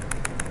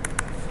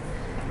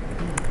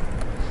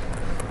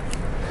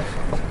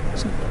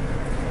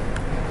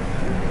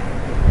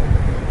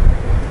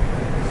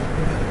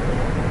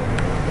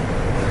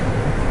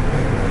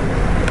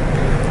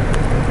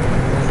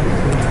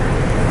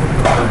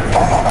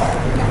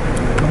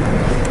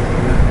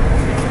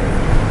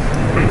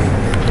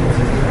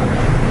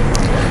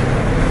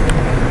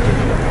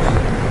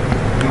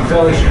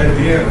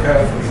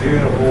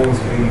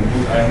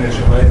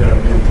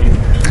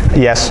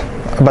 Yes,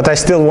 but I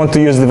still want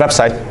to use the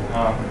website.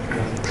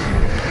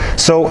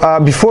 So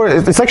before,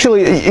 it's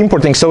actually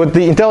importing. So the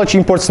IntelliJ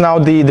imports now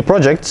the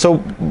project. So,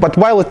 but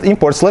while it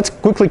imports, let's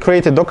quickly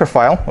create a Docker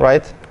file,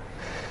 right?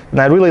 And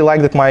I really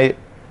like that my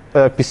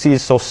PC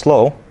is so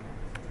slow.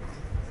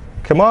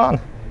 Come on.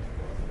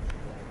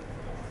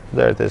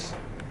 There it is.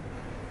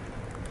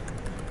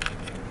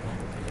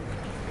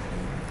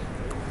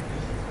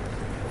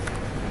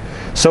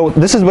 So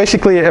this is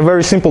basically a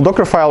very simple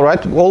Docker file,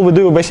 right? All we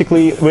do,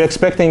 basically, we're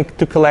expecting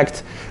to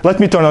collect. Let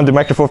me turn on the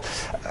microphone.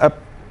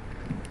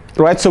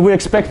 Right, so we're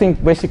expecting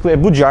basically a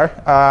boot jar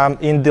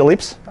in the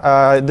libs.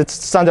 That's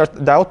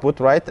standard the output,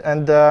 right?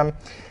 And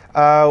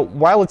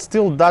while it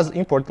still does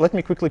import, let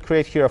me quickly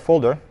create here a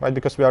folder, right?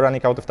 Because we are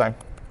running out of time.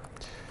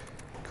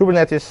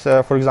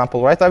 Kubernetes, for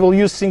example, right? I will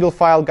use single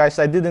file, guys.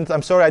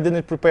 I'm sorry, I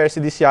didn't prepare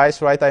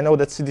CDCIs, right? I know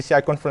that's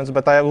CDCI conference,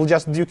 but I will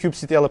just do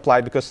kubectl apply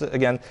because,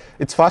 again,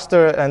 it's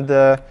faster and,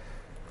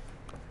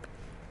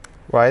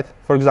 right?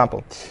 For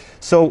example.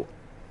 So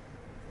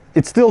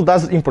it still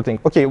does importing.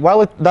 Okay,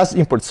 while it does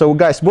import, so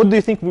guys, what do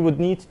you think we would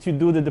need to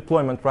do the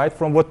deployment, right?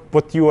 From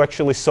what you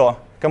actually saw.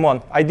 Come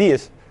on,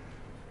 ideas.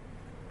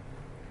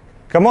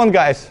 Come on,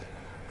 guys.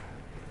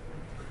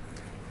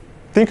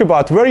 Think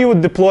about where you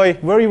would deploy,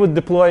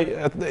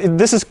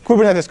 this is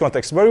Kubernetes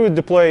context, where you would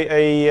deploy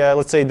a,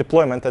 let's say,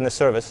 deployment and a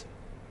service.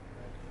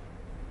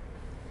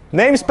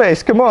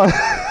 Namespace, come on.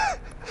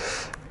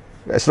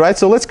 Yes, right,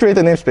 so let's create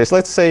a namespace.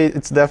 Let's say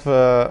it's where's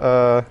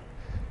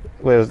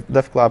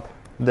DevClub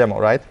demo,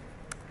 right?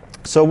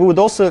 So we would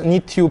also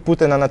need to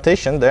put an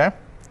annotation there.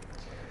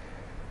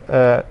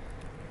 Very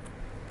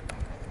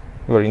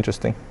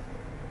interesting.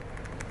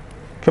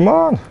 Come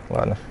on,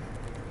 Lana.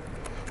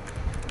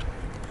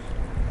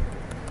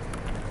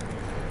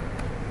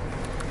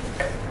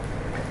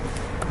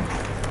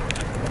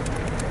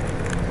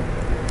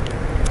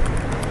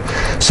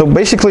 So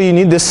basically, you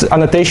need this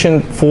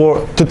annotation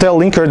to tell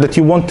linker that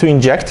you want to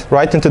inject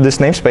right into this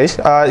namespace.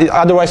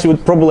 Otherwise, you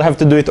would probably have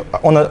to do it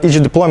on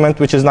each deployment,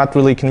 which is not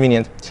really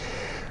convenient,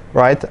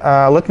 right?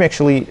 Let me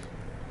actually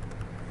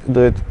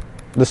do it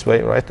this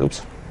way, right?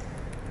 Oops.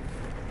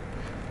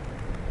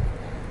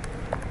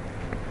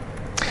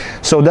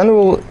 So then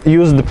we'll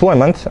use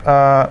deployment,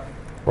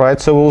 right?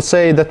 So we'll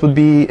say that would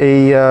be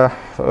a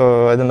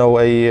I don't know,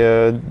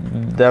 a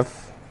dev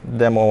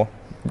demo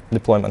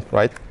deployment,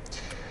 right?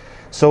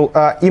 So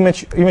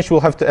image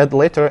we'll have to add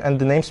later, and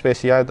the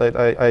namespace, yeah,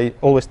 I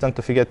always tend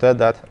to forget to add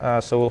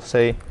that. So we'll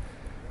say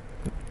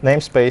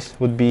namespace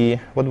would be,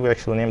 what do we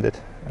actually named it?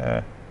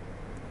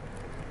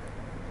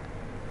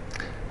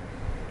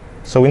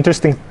 So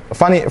interesting,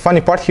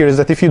 funny part here is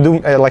that if you do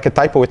like a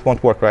typo, it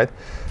won't work, right?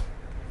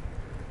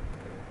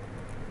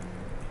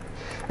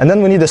 And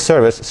then we need a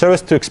service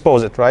to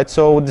expose it, right?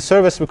 So the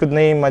service we could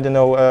name, I don't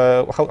know,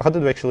 how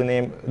did we actually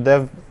name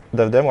dev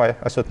demo?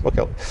 I said,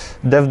 okay,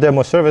 dev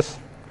demo service.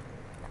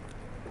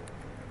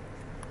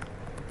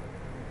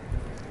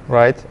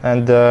 Right,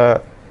 and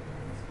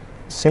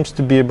seems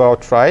to be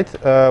about right.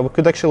 We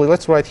could actually,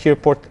 let's write here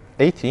port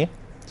 80,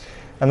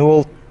 and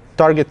we'll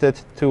target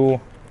it to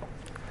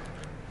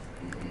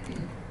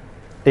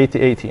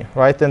 8080,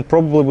 right? And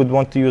probably would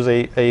want to use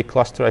a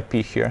cluster IP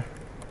here.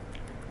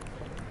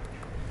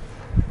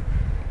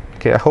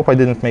 Okay, I hope I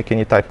didn't make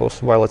any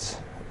typos while it's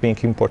being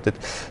imported.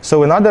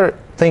 So another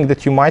thing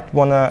that you might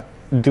want to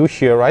do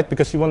here, right,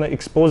 because you want to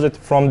expose it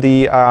from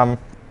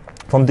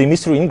the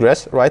mystery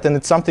ingress, right? And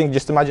it's something,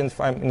 just imagine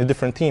if I'm in a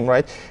different team,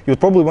 right? You would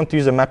probably want to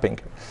use a mapping.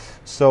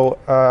 So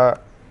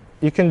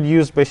you can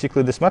use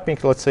basically this mapping.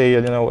 Let's say,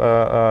 you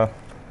know,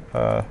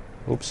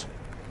 oops.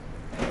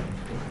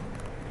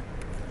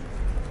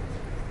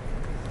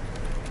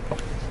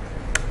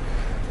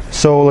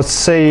 So let's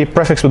say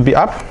prefix would be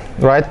up,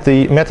 right?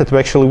 The method we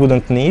actually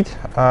wouldn't need.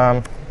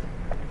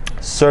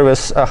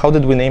 Service, how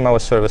did we name our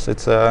service?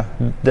 It's a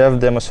dev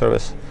demo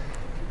service.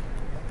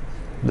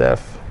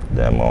 Dev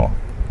demo.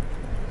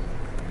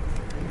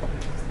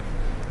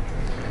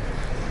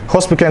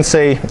 Host we can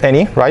say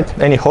any, right?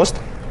 Any host.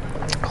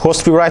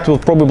 Host rewrite we'll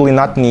probably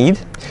not need.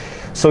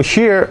 So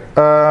here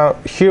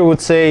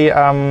would say,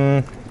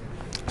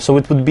 so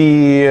it would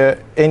be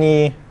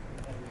any,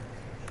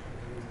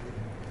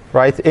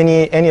 right?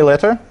 Any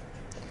letter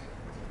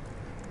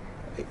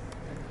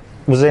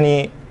with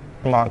any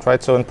amount,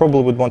 right? So and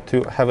probably would want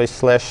to have a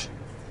slash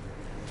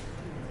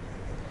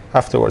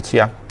afterwards,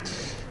 yeah.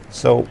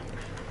 So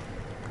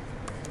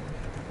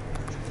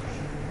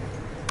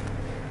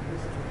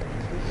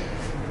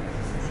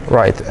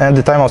right, and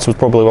the timeouts we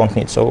probably won't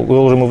need. So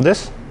we'll remove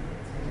this.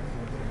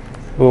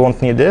 We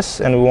won't need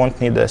this, and we won't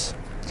need this.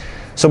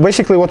 So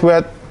basically what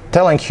we're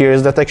telling here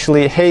is that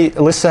actually, hey,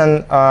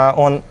 listen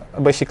on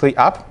basically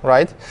app,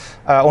 right?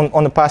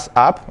 On the pass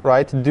app,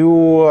 right?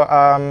 Do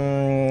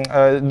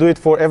it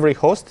for every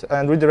host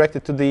and redirect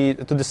it to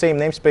the same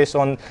namespace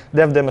on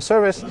dev demo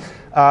service.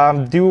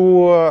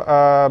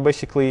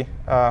 Basically,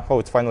 oh,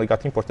 it finally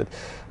got imported.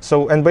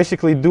 So and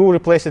basically do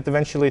replace it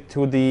eventually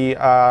to the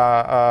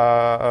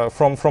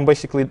from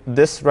basically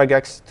this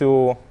regex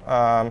to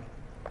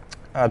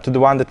the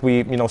one that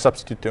we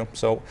substitute to.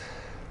 So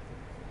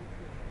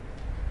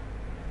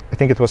I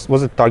think it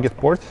was it target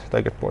port?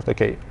 Target port.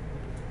 Okay.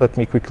 Let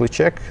me quickly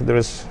check. There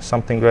is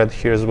something red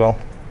here as well.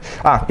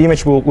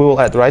 Image we will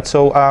add, right?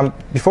 So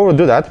before we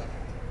do that,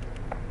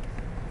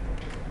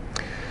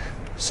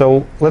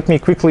 so let me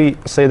quickly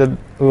say that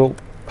we'll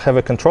have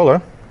a controller,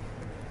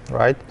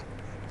 right?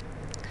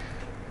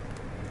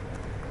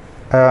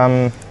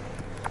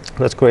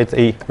 Let's create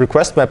a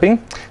request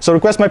mapping. So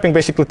request mapping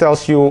basically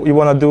tells you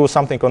want to do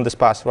something on this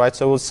pass, right?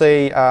 So we'll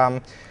say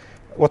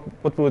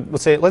we'll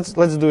say let's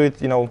do it,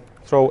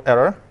 throw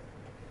error.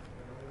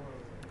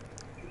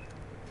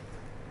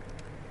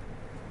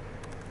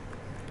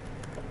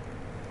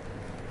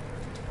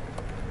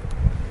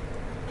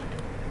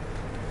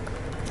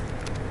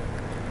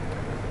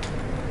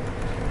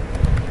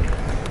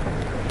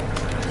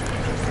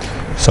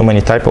 So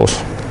many typos.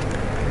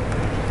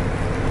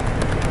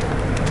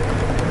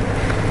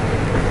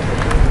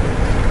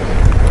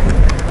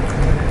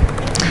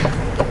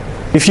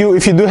 If you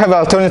do have an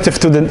alternative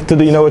to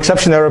the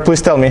exception error,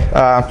 please tell me.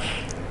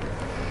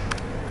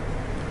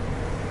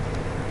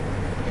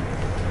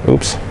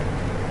 Oops.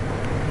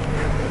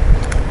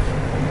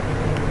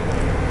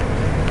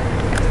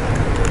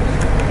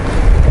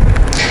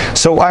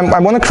 So I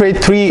want to create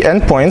 3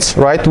 endpoints,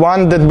 right?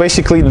 One that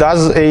basically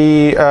does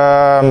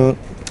a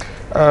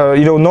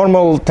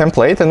normal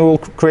template, and we'll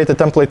create a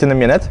template in a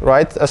minute,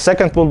 right? A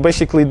second will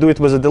basically do it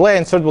with a delay,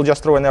 and third will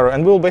just throw an error,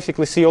 and we'll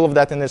basically see all of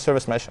that in the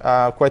service mesh.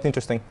 Quite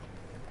interesting.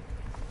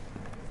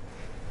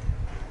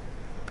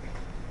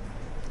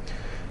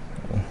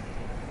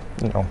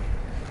 No.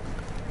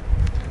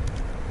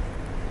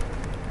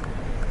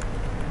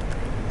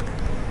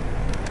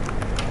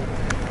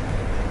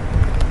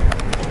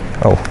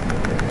 Oh,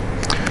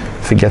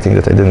 forgetting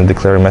that I didn't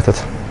declare a method.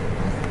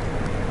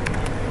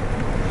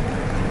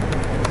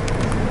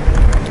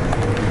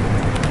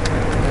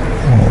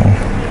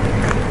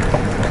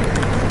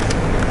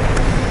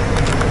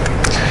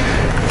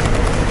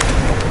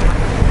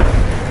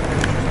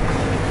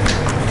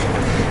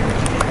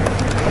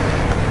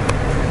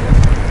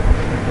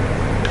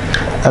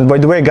 And by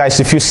the way, guys,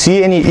 if you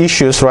see any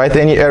issues, right,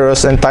 any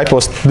errors and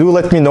typos, do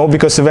let me know,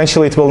 because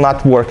eventually it will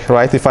not work,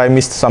 right, if I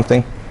missed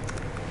something.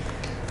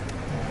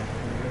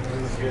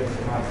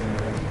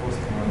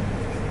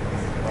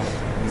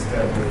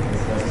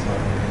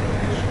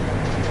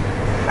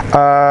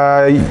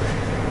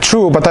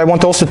 True, but I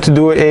want also to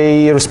do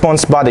a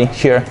response body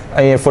here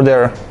for the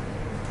error.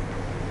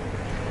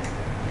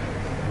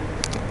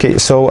 Okay,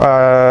 so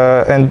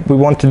and we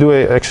want to do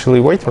a actually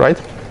wait,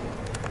 right?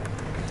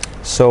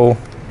 So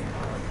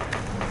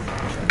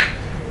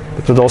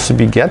it would also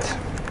be get.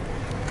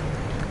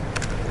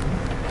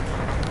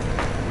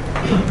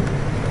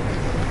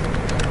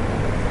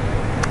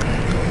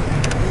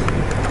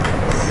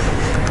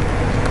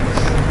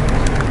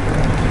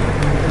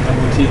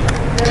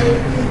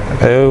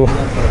 Oh.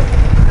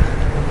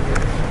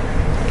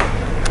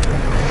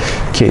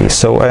 Okay,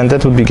 so and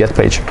that would be get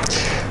page.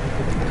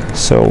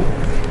 So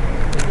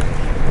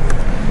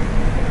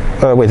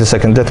wait a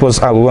second. That was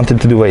we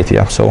wanted to do wait,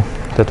 yeah. So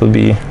that would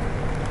be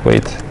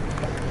wait.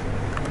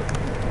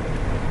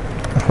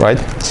 Right.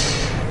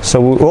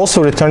 So we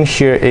also return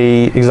here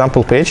a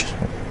example page.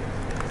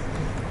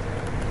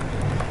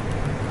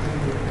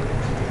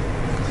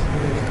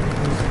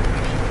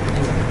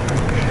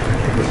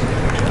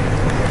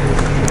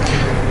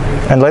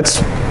 And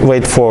let's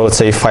wait for, let's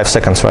say, 5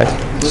 seconds, right?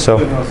 So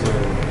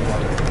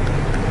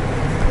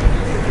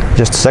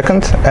just a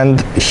second. And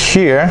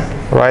here,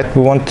 right,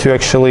 we want to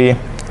actually,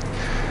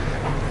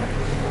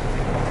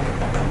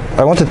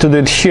 I wanted to do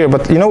it here,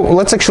 but you know,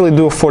 let's actually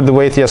do for the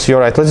wait. Yes, you're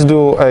right. Let's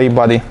do a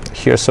body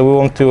here. So we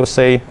want to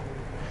say,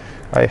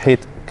 I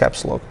hate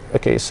caps lock.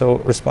 Okay, so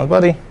response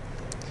body,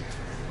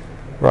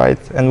 right?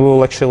 And we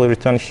will actually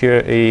return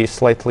here a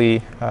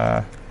slightly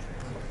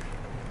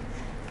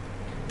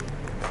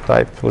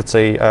type, let's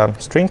say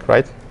string,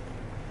 right?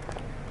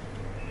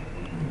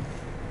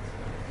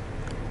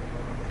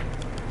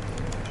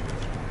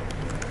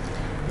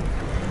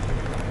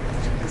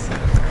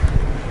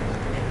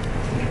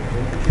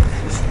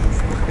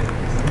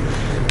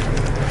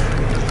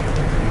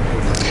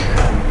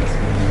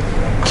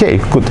 Okay,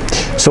 good.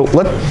 So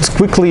let's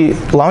quickly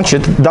launch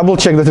it, double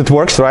check that it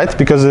works, right?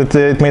 Because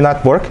it may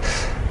not work.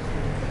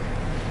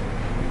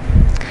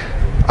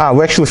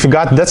 We actually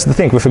forgot, that's the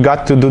thing, we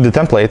forgot to do the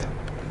template.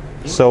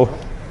 So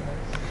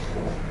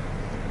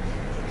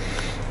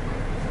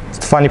it's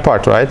the funny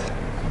part, right?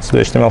 It's the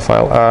HTML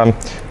file.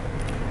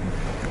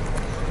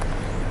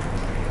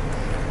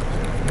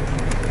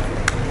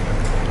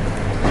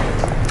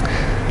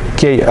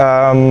 Okay,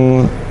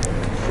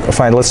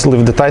 fine. Let's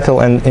leave the title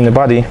and in the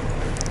body.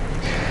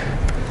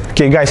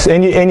 Okay, guys.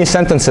 Any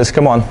sentences?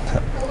 Come on.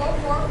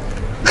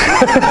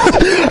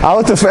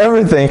 Out of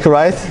everything,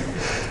 right?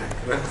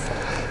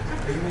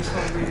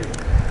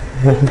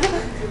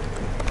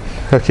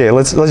 Okay,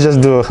 let's just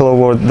do a hello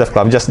world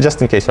DevClub,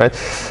 just in case, right?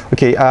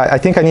 Okay, I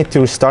think I need to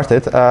restart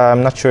it.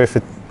 I'm not sure if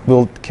it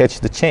will catch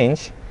the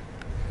change.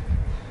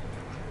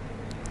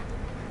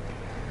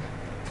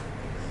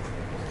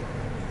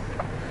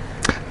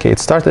 Okay, it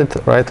started,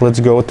 right? Let's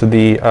go to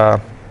the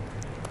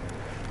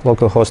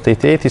localhost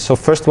 8080. So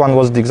first one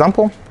was the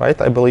example, right?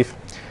 I believe.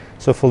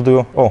 So if we'll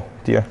do, oh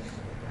dear.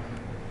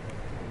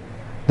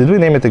 Did we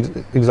name it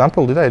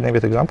example? Did I name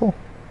it example?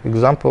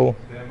 Example.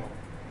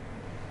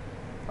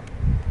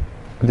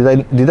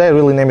 Did I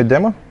really name it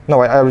demo?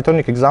 No, I returned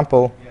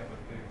example. Yeah,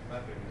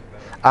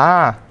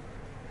 but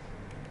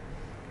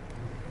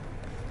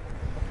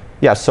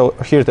yeah, so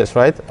here it is,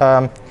 right?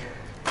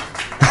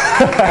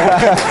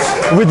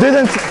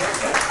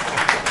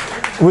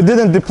 we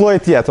didn't deploy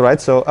it yet, right?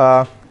 So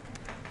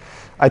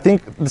I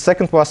think the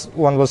second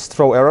one was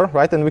throw error,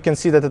 right? And we can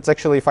see that it's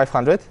actually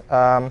 500.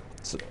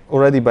 It's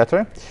already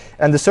better.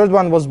 And the third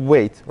one was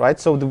wait, right?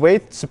 So the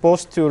wait is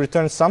supposed to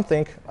return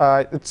something.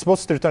 It's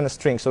supposed to return a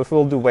string. So if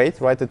we'll do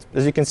wait, right?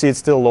 As you can see, it's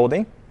still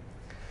loading.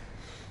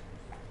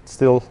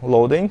 Still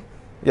loading.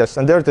 Yes,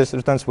 and there it is.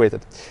 Returns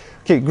waited.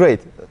 Okay, great.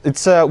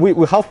 It's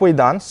we're halfway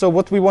done. So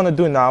what we want to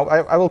do now,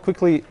 I will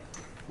quickly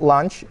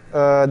launch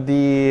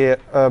the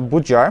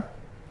boot jar.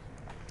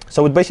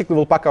 So it basically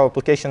will pack our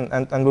application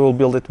and we will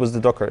build it with the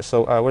Docker.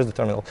 So where's the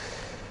terminal,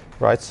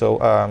 right?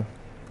 So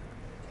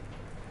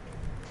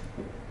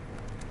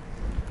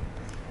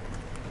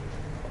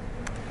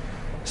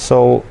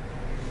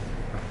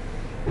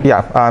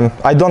yeah,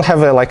 I don't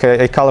have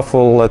a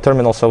colorful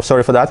terminal, so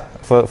sorry for that,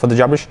 for the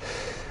gibberish.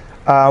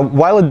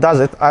 While it does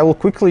it, I will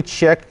quickly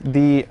check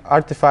the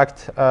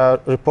artifact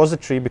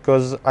repository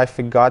because I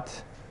forgot.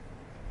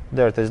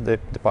 There it is, the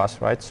path,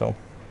 right? So.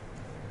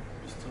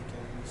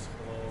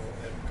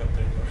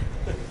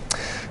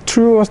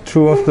 True,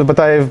 but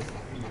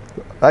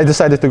I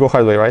decided to go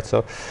hard way, right?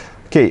 So,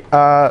 okay,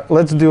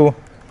 let's do.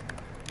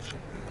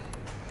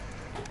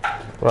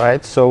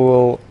 Right, so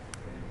we'll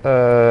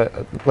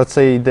let's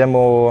say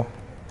demo.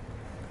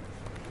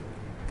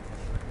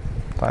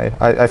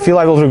 I feel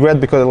I will regret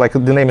because like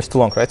the name is too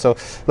long, right? So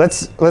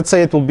let's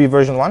say it will be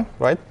version 1,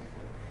 right?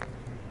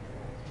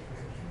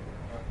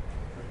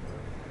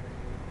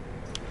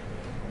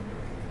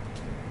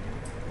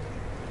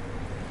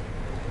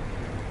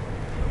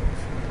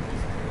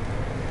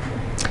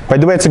 By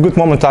the way, it's a good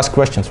moment to ask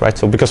questions, right?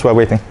 So because we're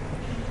waiting.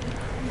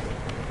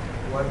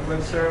 What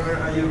web server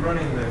are you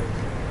running there?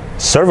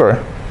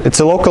 Server? It's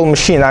a local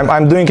machine.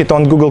 I'm doing it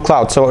on Google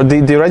Cloud. So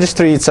the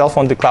registry itself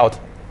on the cloud.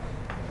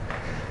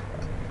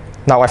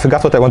 Now I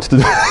forgot what I wanted to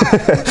do.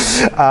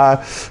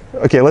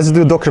 Okay, let's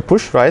do Docker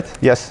push, right?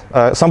 Yes.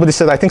 Somebody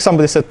said, I think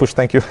somebody said push.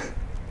 Thank you.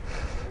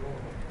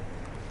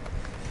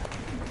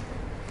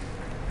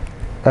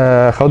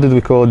 How did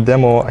we call it?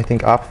 Demo, I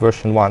think app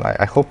version 1.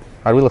 I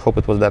really hope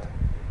it was that.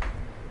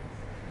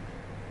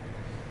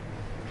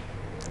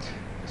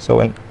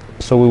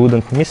 So we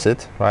wouldn't miss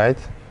it, right?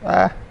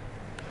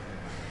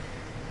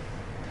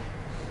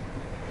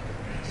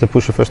 The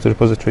push refers to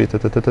repository.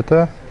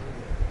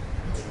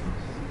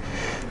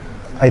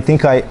 I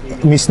think I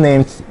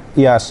misnamed.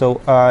 Yeah,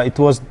 so it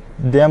was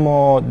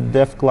demo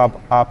DevClub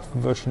app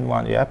version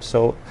 1. Yep.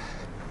 So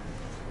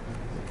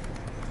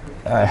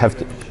I have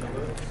to.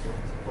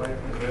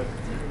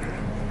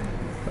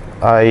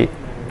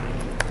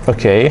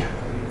 Okay.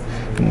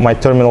 My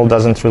terminal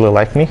doesn't really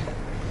like me.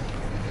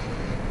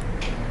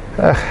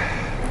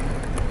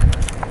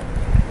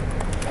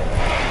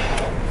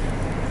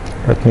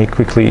 Let me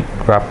quickly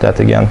grab that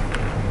again.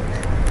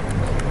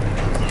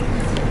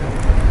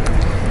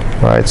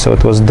 Right, so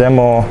it was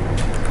demo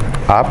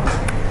app.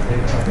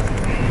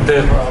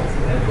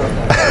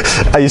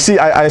 You see,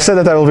 I said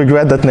that I will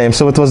regret that name.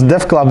 So it was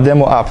DevClub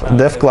demo app.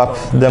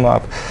 DevClub demo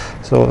app.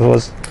 So it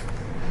was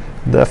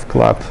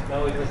DevClub.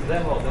 No, it was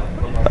demo.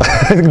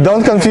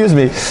 Don't confuse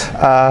me.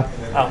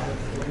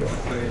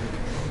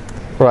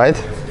 Right?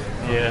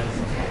 Yeah.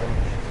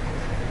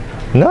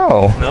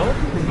 No. No?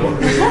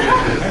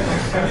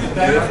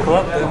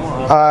 DevClub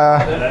demo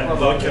app.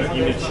 Docker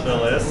image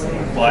ls,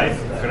 pipe,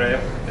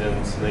 grep,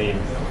 and name.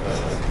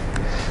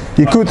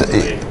 You could.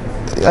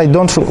 I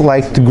don't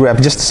like to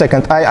grab. Just a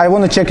second. I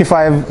want to check if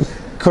I've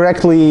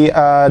correctly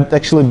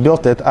actually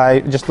built it.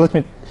 Let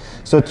me.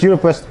 So to your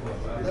request.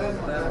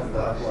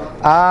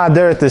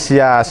 There it is.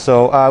 Yeah.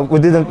 So we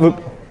didn't.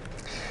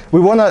 We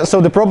wanna.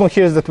 So the problem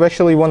here is that we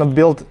actually want to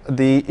build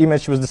the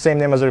image with the same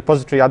name as a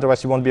repository.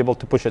 Otherwise, you won't be able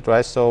to push it,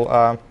 right?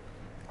 So.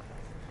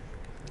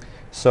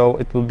 So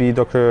it will be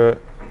Docker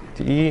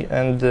te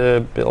and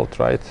build,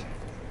 right?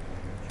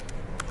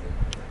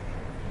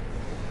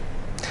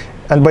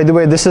 And by the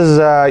way, this is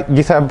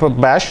GitHub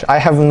bash. I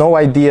have no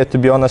idea, to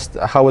be honest,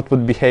 how it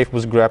would behave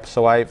with grep,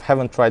 so I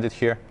haven't tried it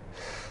here.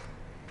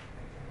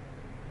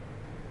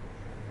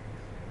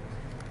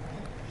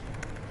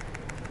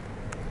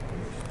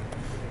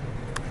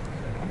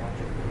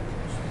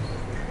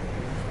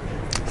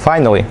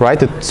 Finally,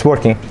 right? It's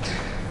working.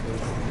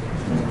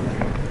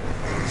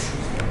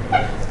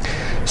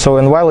 So,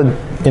 and while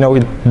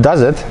it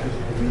does it.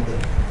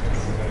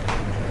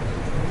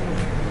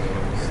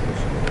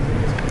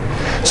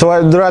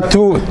 So there are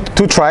two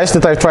tries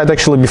that I tried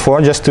actually before,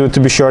 just to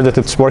be sure that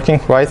it's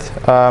working, right?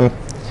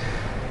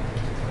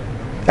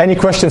 Any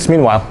questions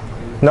meanwhile?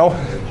 No?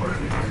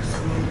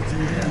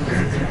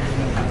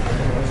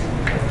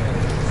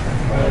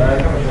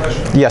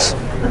 Yes?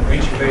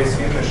 Which base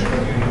image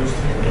have you used?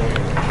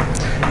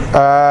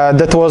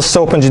 That was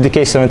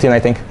OpenJDK 17, I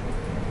think.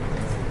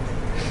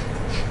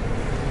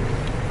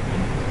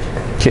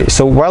 Okay,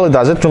 so while it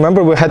does it,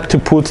 remember we had to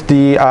put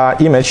the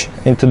image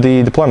into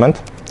the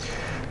deployment.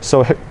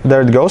 So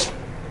there it goes.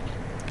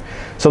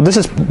 So this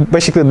is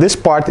basically, this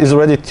part is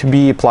ready to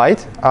be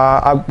applied.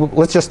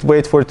 Let's just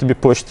wait for it to be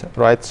pushed,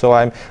 right? So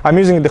I'm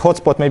using the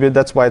hotspot, maybe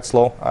that's why it's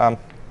slow.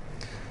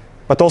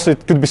 But also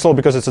it could be slow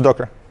because it's a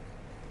Docker.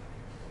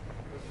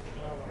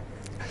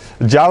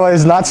 Java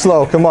is not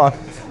slow, come on.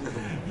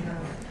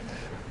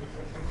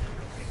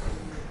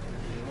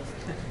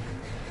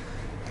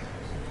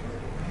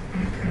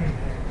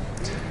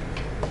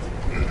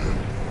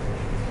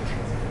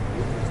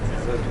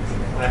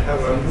 I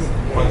have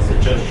one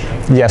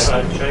suggestion. Yes.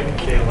 Check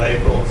the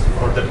labels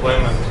for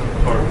deployment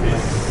for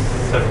this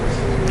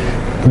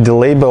service. The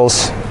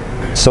labels,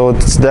 so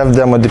it's dev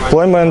demo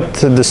deployment,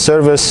 the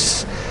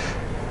service,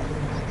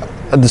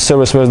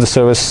 where's the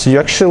service? You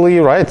actually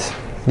right.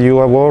 You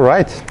are all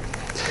right.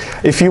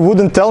 If you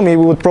wouldn't tell me,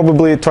 we would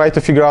probably try to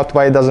figure out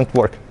why it doesn't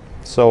work.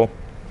 So,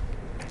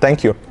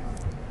 thank you.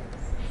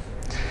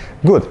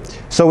 Good.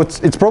 So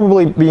it's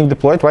probably being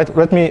deployed, right?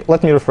 Let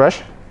me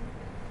refresh.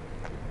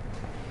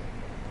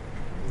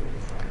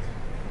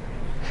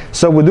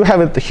 So we do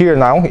have it here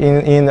now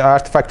in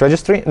artifact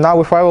registry.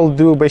 Now if I will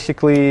do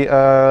basically,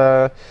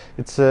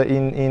 it's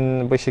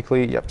in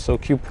basically, yep, so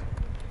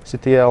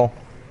kubectl,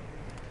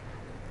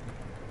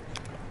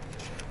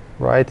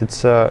 right,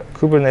 it's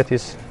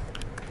Kubernetes.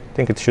 I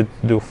think it should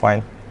do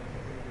fine.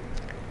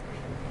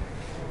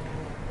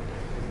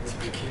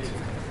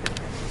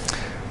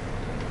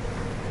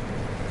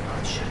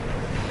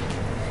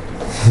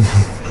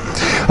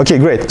 Okay,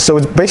 great. So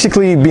it's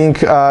basically being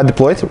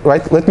deployed,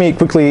 right? Let me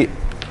quickly.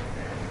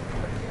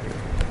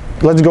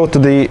 Let's go to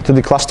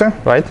the cluster,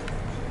 right?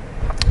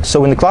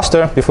 So in the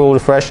cluster, before we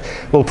refresh,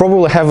 we'll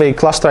probably have a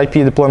cluster IP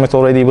deployment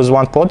already with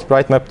one pod,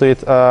 right? Mapped to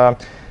it.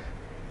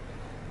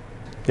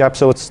 Yep.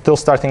 So it's still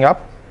starting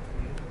up.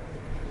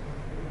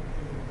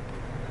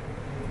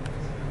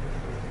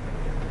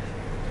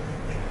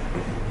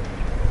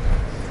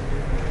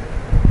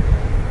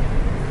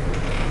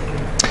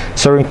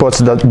 serving ports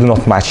that do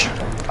not match.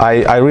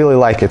 I really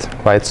like it,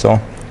 right? So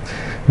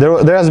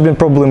there has been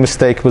probably a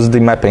mistake with the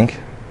mapping.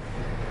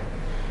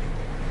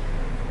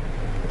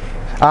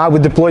 We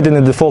deployed in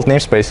the default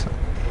namespace.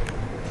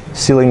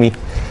 Silly me.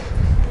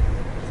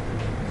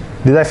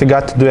 Did I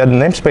forget to add a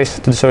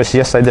namespace to the service?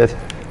 Yes, I did.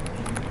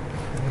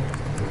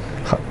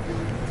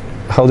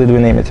 How did we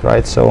name it,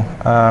 right? So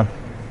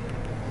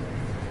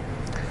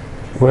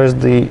where's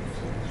the,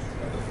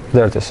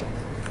 there it is.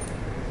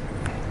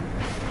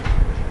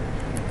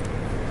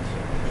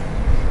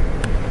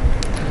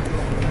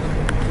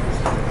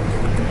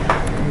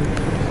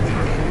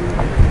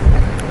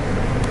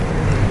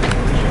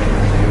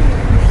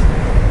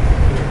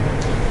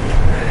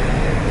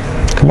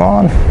 Come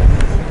on.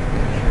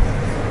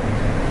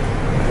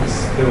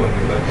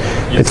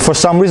 It for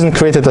some reason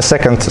created a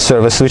second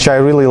service, which I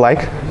really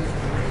like.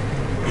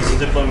 Is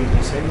the deployment in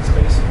the same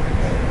space?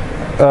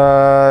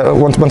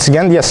 Once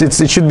again, yes,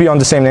 it should be on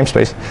the same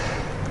namespace.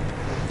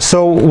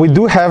 So we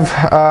do have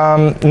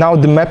now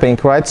the mapping,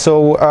 right?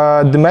 So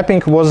the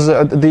mapping was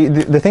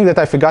the thing that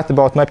I forgot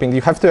about mapping.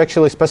 You have to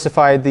actually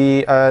specify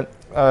the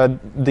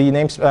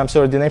names.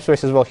 The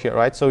namespace as well here,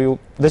 right? So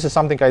this is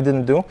something I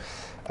didn't do.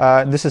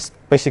 This is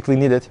basically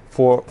needed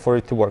for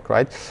it to work,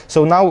 right?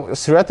 So now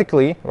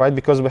theoretically, right,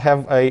 because we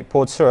have a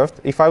pod served,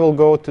 if I will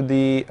go to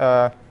the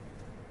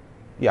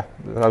yeah,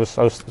 I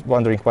was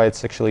wondering why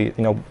it's actually,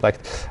 you know, like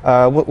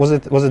what was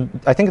it?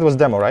 I think it was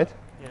demo, right?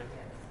 Yeah.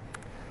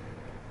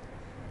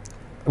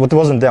 But it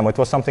wasn't demo. It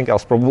was something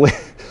else, probably.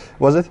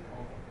 Was it?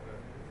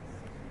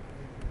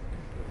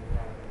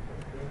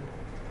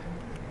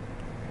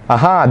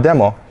 Aha,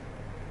 demo.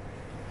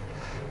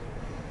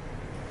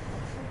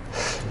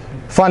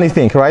 Funny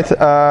thing, right?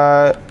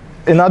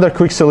 Another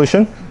quick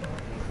solution.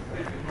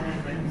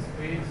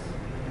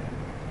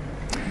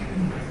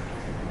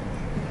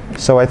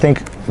 So I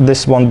think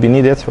this won't be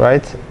needed,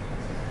 right?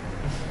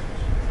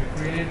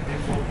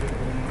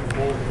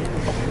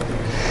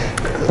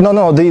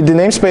 No, the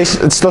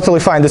namespace, it's totally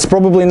fine. It's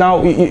probably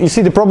now, you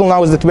see the problem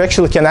now is that we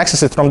actually can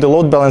access it from the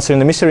load balancer in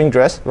the mystery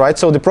ingress, right?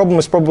 So the problem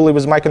is probably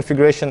with my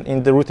configuration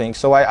in the routing.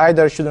 So I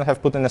either shouldn't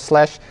have put in a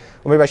slash,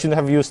 or maybe I shouldn't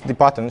have used the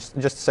patterns.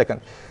 Just a second.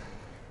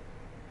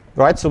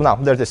 Right, so now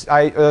there it is.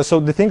 So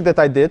the thing that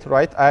I did,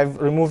 right, I've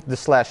removed the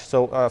slash.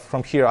 So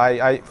from here,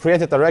 I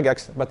created a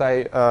regex, but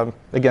I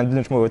again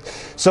didn't remove it.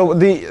 So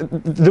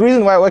the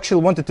reason why I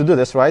actually wanted to do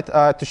this, right,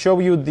 to show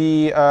you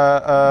the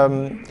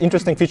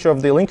interesting feature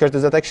of the linkers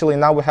is that actually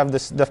now we have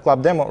this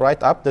DevClub demo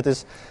right up that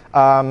is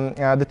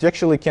that you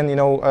actually can, you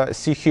know,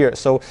 see here.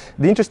 So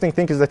the interesting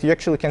thing is that you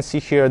actually can see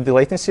here the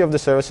latency of the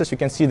services. You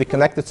can see the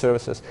connected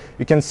services.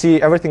 You can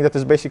see everything that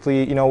is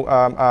basically, you know,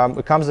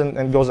 comes in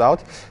and goes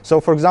out.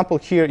 So for example,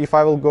 here, if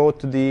I will go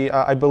to the,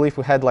 I believe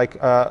we had like,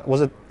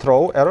 was it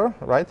throw error,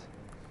 right?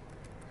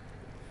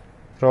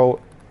 Throw.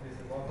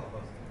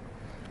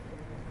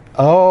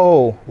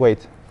 Oh,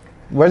 wait.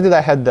 Where did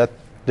I had that?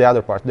 The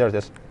other part. There it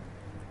is.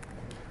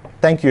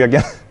 Thank you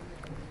again.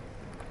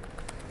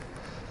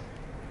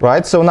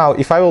 Right. So now,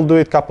 if I will do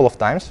it a couple of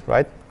times,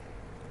 right?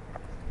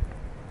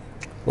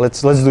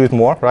 Let's do it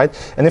more,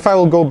 right? And if I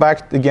will go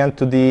back again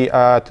to the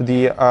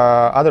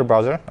other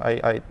browser,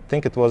 I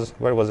think it was,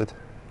 where was it?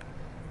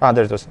 Ah,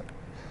 there it was.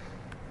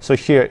 So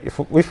here, if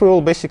we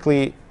will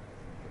basically,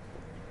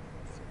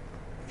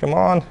 come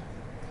on.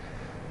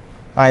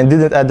 I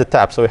didn't add the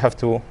tab, so we have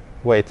to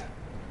wait.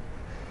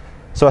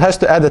 So it has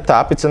to add a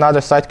tab. It's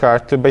another sidecar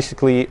to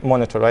basically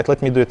monitor, right?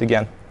 Let me do it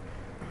again.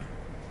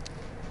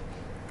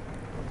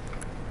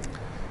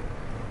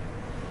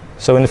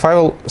 So if I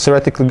will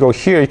theoretically go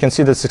here, you can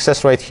see the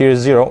success rate here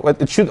is 0.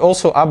 But it should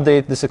also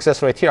update the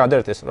success rate here. Oh, there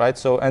it is, right?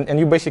 So and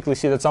you basically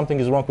see that something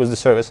is wrong with the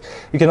service.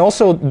 You can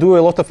also do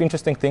a lot of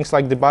interesting things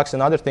like debugs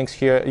and other things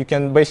here. You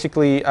can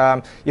basically,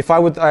 if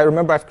I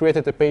remember I've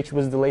created a page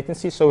with the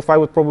latency. So if I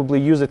would probably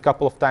use it a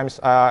couple of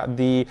times,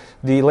 the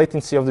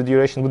latency of the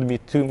duration would be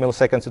 2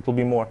 milliseconds. It will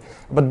be more.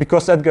 But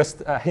because Edgar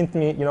hint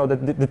me, you know,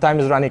 that the time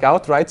is running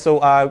out, right? So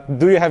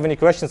do you have any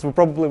questions? We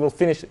probably will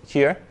finish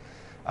here.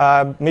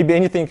 Maybe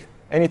anything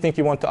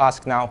you want to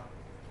ask now?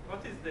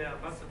 What is the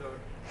ambassador?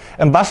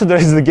 Ambassador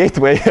is the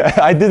gateway.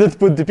 I didn't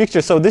put the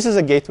picture. So this is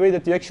a gateway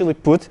that you actually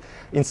put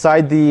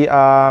inside the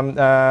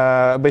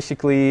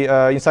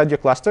inside your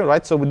cluster,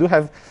 right? So we do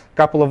have a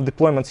couple of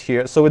deployments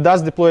here. So it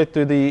does deploy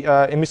to the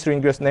emissary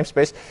ingress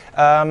namespace.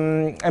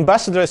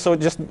 Ambassador. So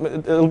just a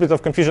little bit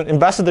of confusion.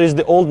 Ambassador is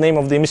the old name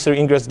of the emissary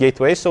ingress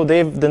gateway. So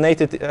they've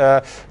donated.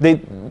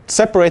 They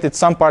separated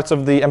some parts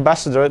of the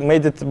ambassador,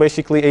 made it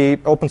basically a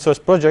open source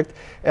project,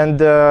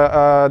 and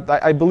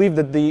I believe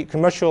that the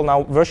commercial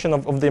now version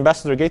of the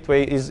ambassador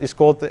gateway is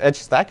called Edge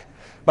Stack.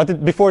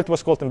 But before it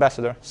was called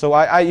Ambassador. So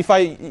if I,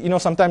 you know,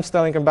 sometimes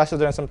telling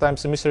Ambassador and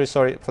sometimes emissary,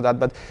 sorry for that.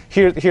 But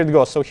here it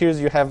goes. So here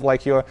you have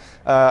like your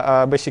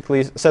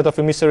basically set of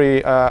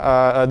emissary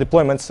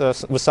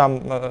deployments with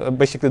some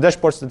basically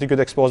dashboards that you could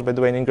expose by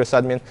the way in Ingress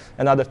admin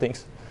and other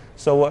things.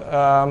 So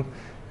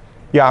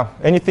yeah,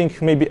 anything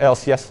maybe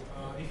else? Yes.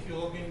 If you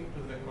log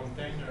into the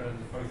container and,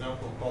 for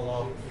example, call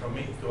out from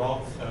it to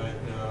outside,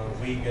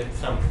 we get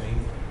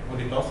something. Would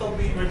it also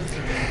be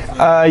registered?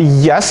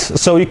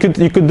 Yes, so you could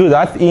do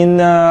that in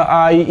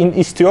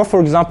Istio, for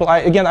example.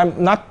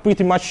 I'm not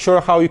pretty much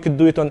sure how you could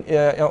do it on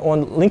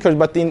linkers,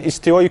 but in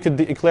Istio you could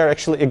declare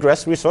actually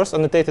egress resource,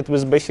 annotate it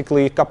with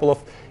basically a couple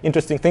of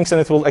interesting things,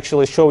 and it will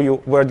actually show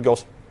you where it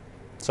goes.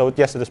 So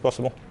yes, it is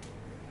possible.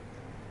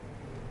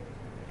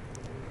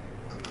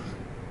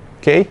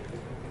 Okay,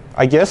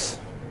 I guess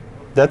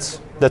that's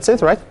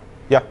it, right?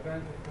 Yeah.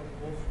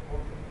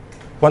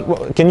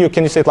 Can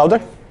you say it louder?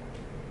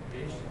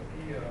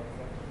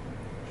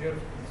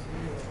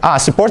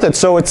 Supported.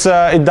 So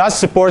it does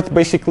support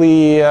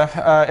basically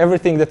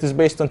everything that is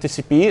based on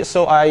TCP.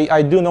 So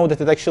I do know that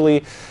it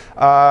actually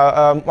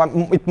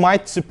it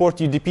might support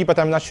UDP, but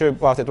I'm not sure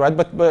about it, right?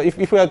 But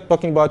if we are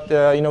talking about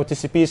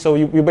TCP, so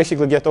you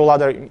basically get all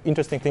other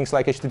interesting things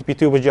like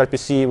HTTP2 with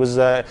gRPC, with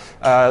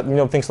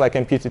things like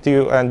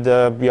MQTT and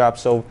yeah,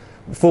 so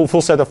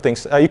full set of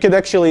things. You could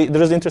actually,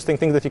 there is interesting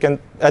thing that you can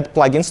add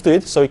plugins to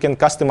it, so you can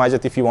customize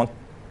it if you want.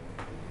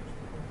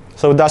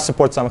 So it does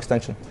support some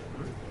extension.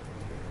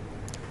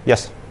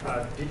 Yes?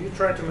 Did you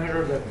try to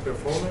measure the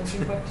performance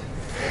impact?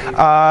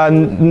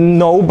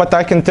 No, but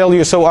I can tell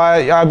you. So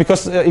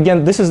because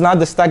again, this is not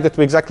the stack that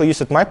we exactly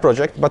use at my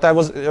project, but I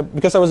was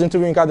because I was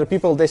interviewing other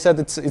people, they said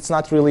it's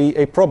not really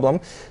a problem.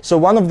 So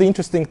one of the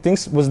interesting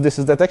things was this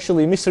is that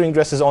actually emissary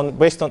ingress is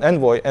based on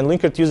Envoy, and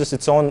Linkerd uses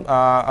its own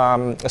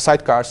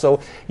sidecar. So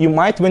you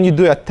might, when you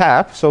do a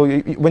tap,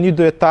 when you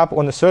do a tap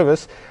on a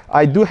service,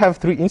 I do have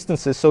 3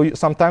 instances, so you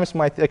sometimes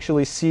might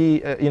actually see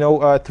 3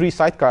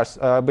 sidecars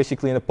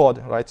basically in a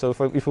pod, right? So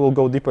if we will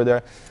go deeper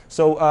there,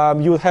 so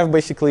you will have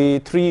basically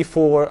 3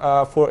 for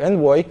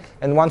Envoy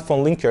and 1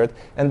 for Linkerd,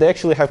 and they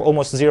actually have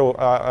almost 0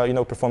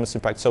 performance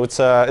impact. So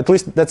it's at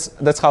least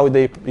that's how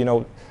they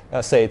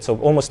say it. So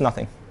almost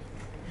nothing.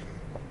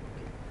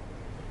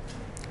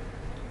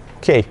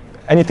 Okay.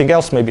 Anything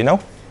else? Maybe no.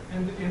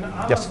 And in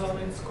Amazon, yes.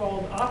 It's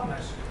called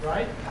AppMesh,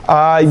 right?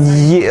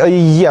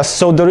 Yes,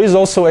 so there is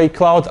also a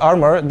cloud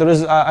armor. There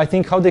is, I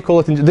think, how they call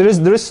it. There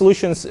is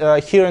solutions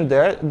here and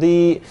there.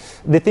 The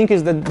thing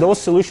is that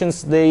those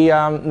solutions, they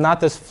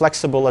not as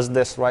flexible as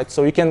this, right?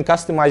 So you can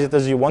customize it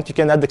as you want. You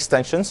can add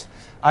extensions.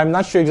 I'm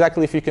not sure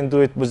exactly if you can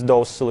do it with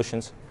those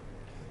solutions.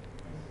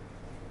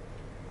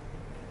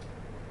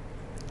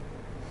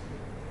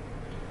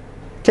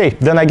 Okay,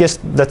 then I guess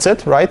that's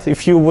it, right?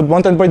 If you would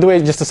want, and by the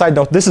way, just a side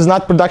note, this is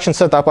not production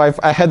setup.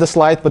 I had a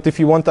slide, but if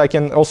you want, I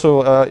can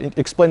also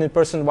explain in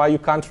person why you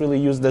can't really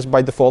use this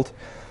by default.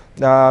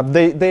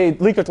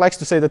 Linkerd likes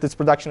to say that it's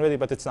production ready,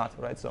 but it's not,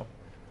 right? So,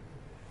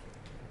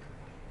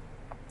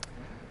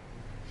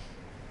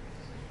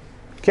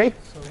 okay.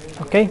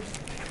 Okay.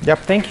 Yep.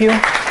 Thank you.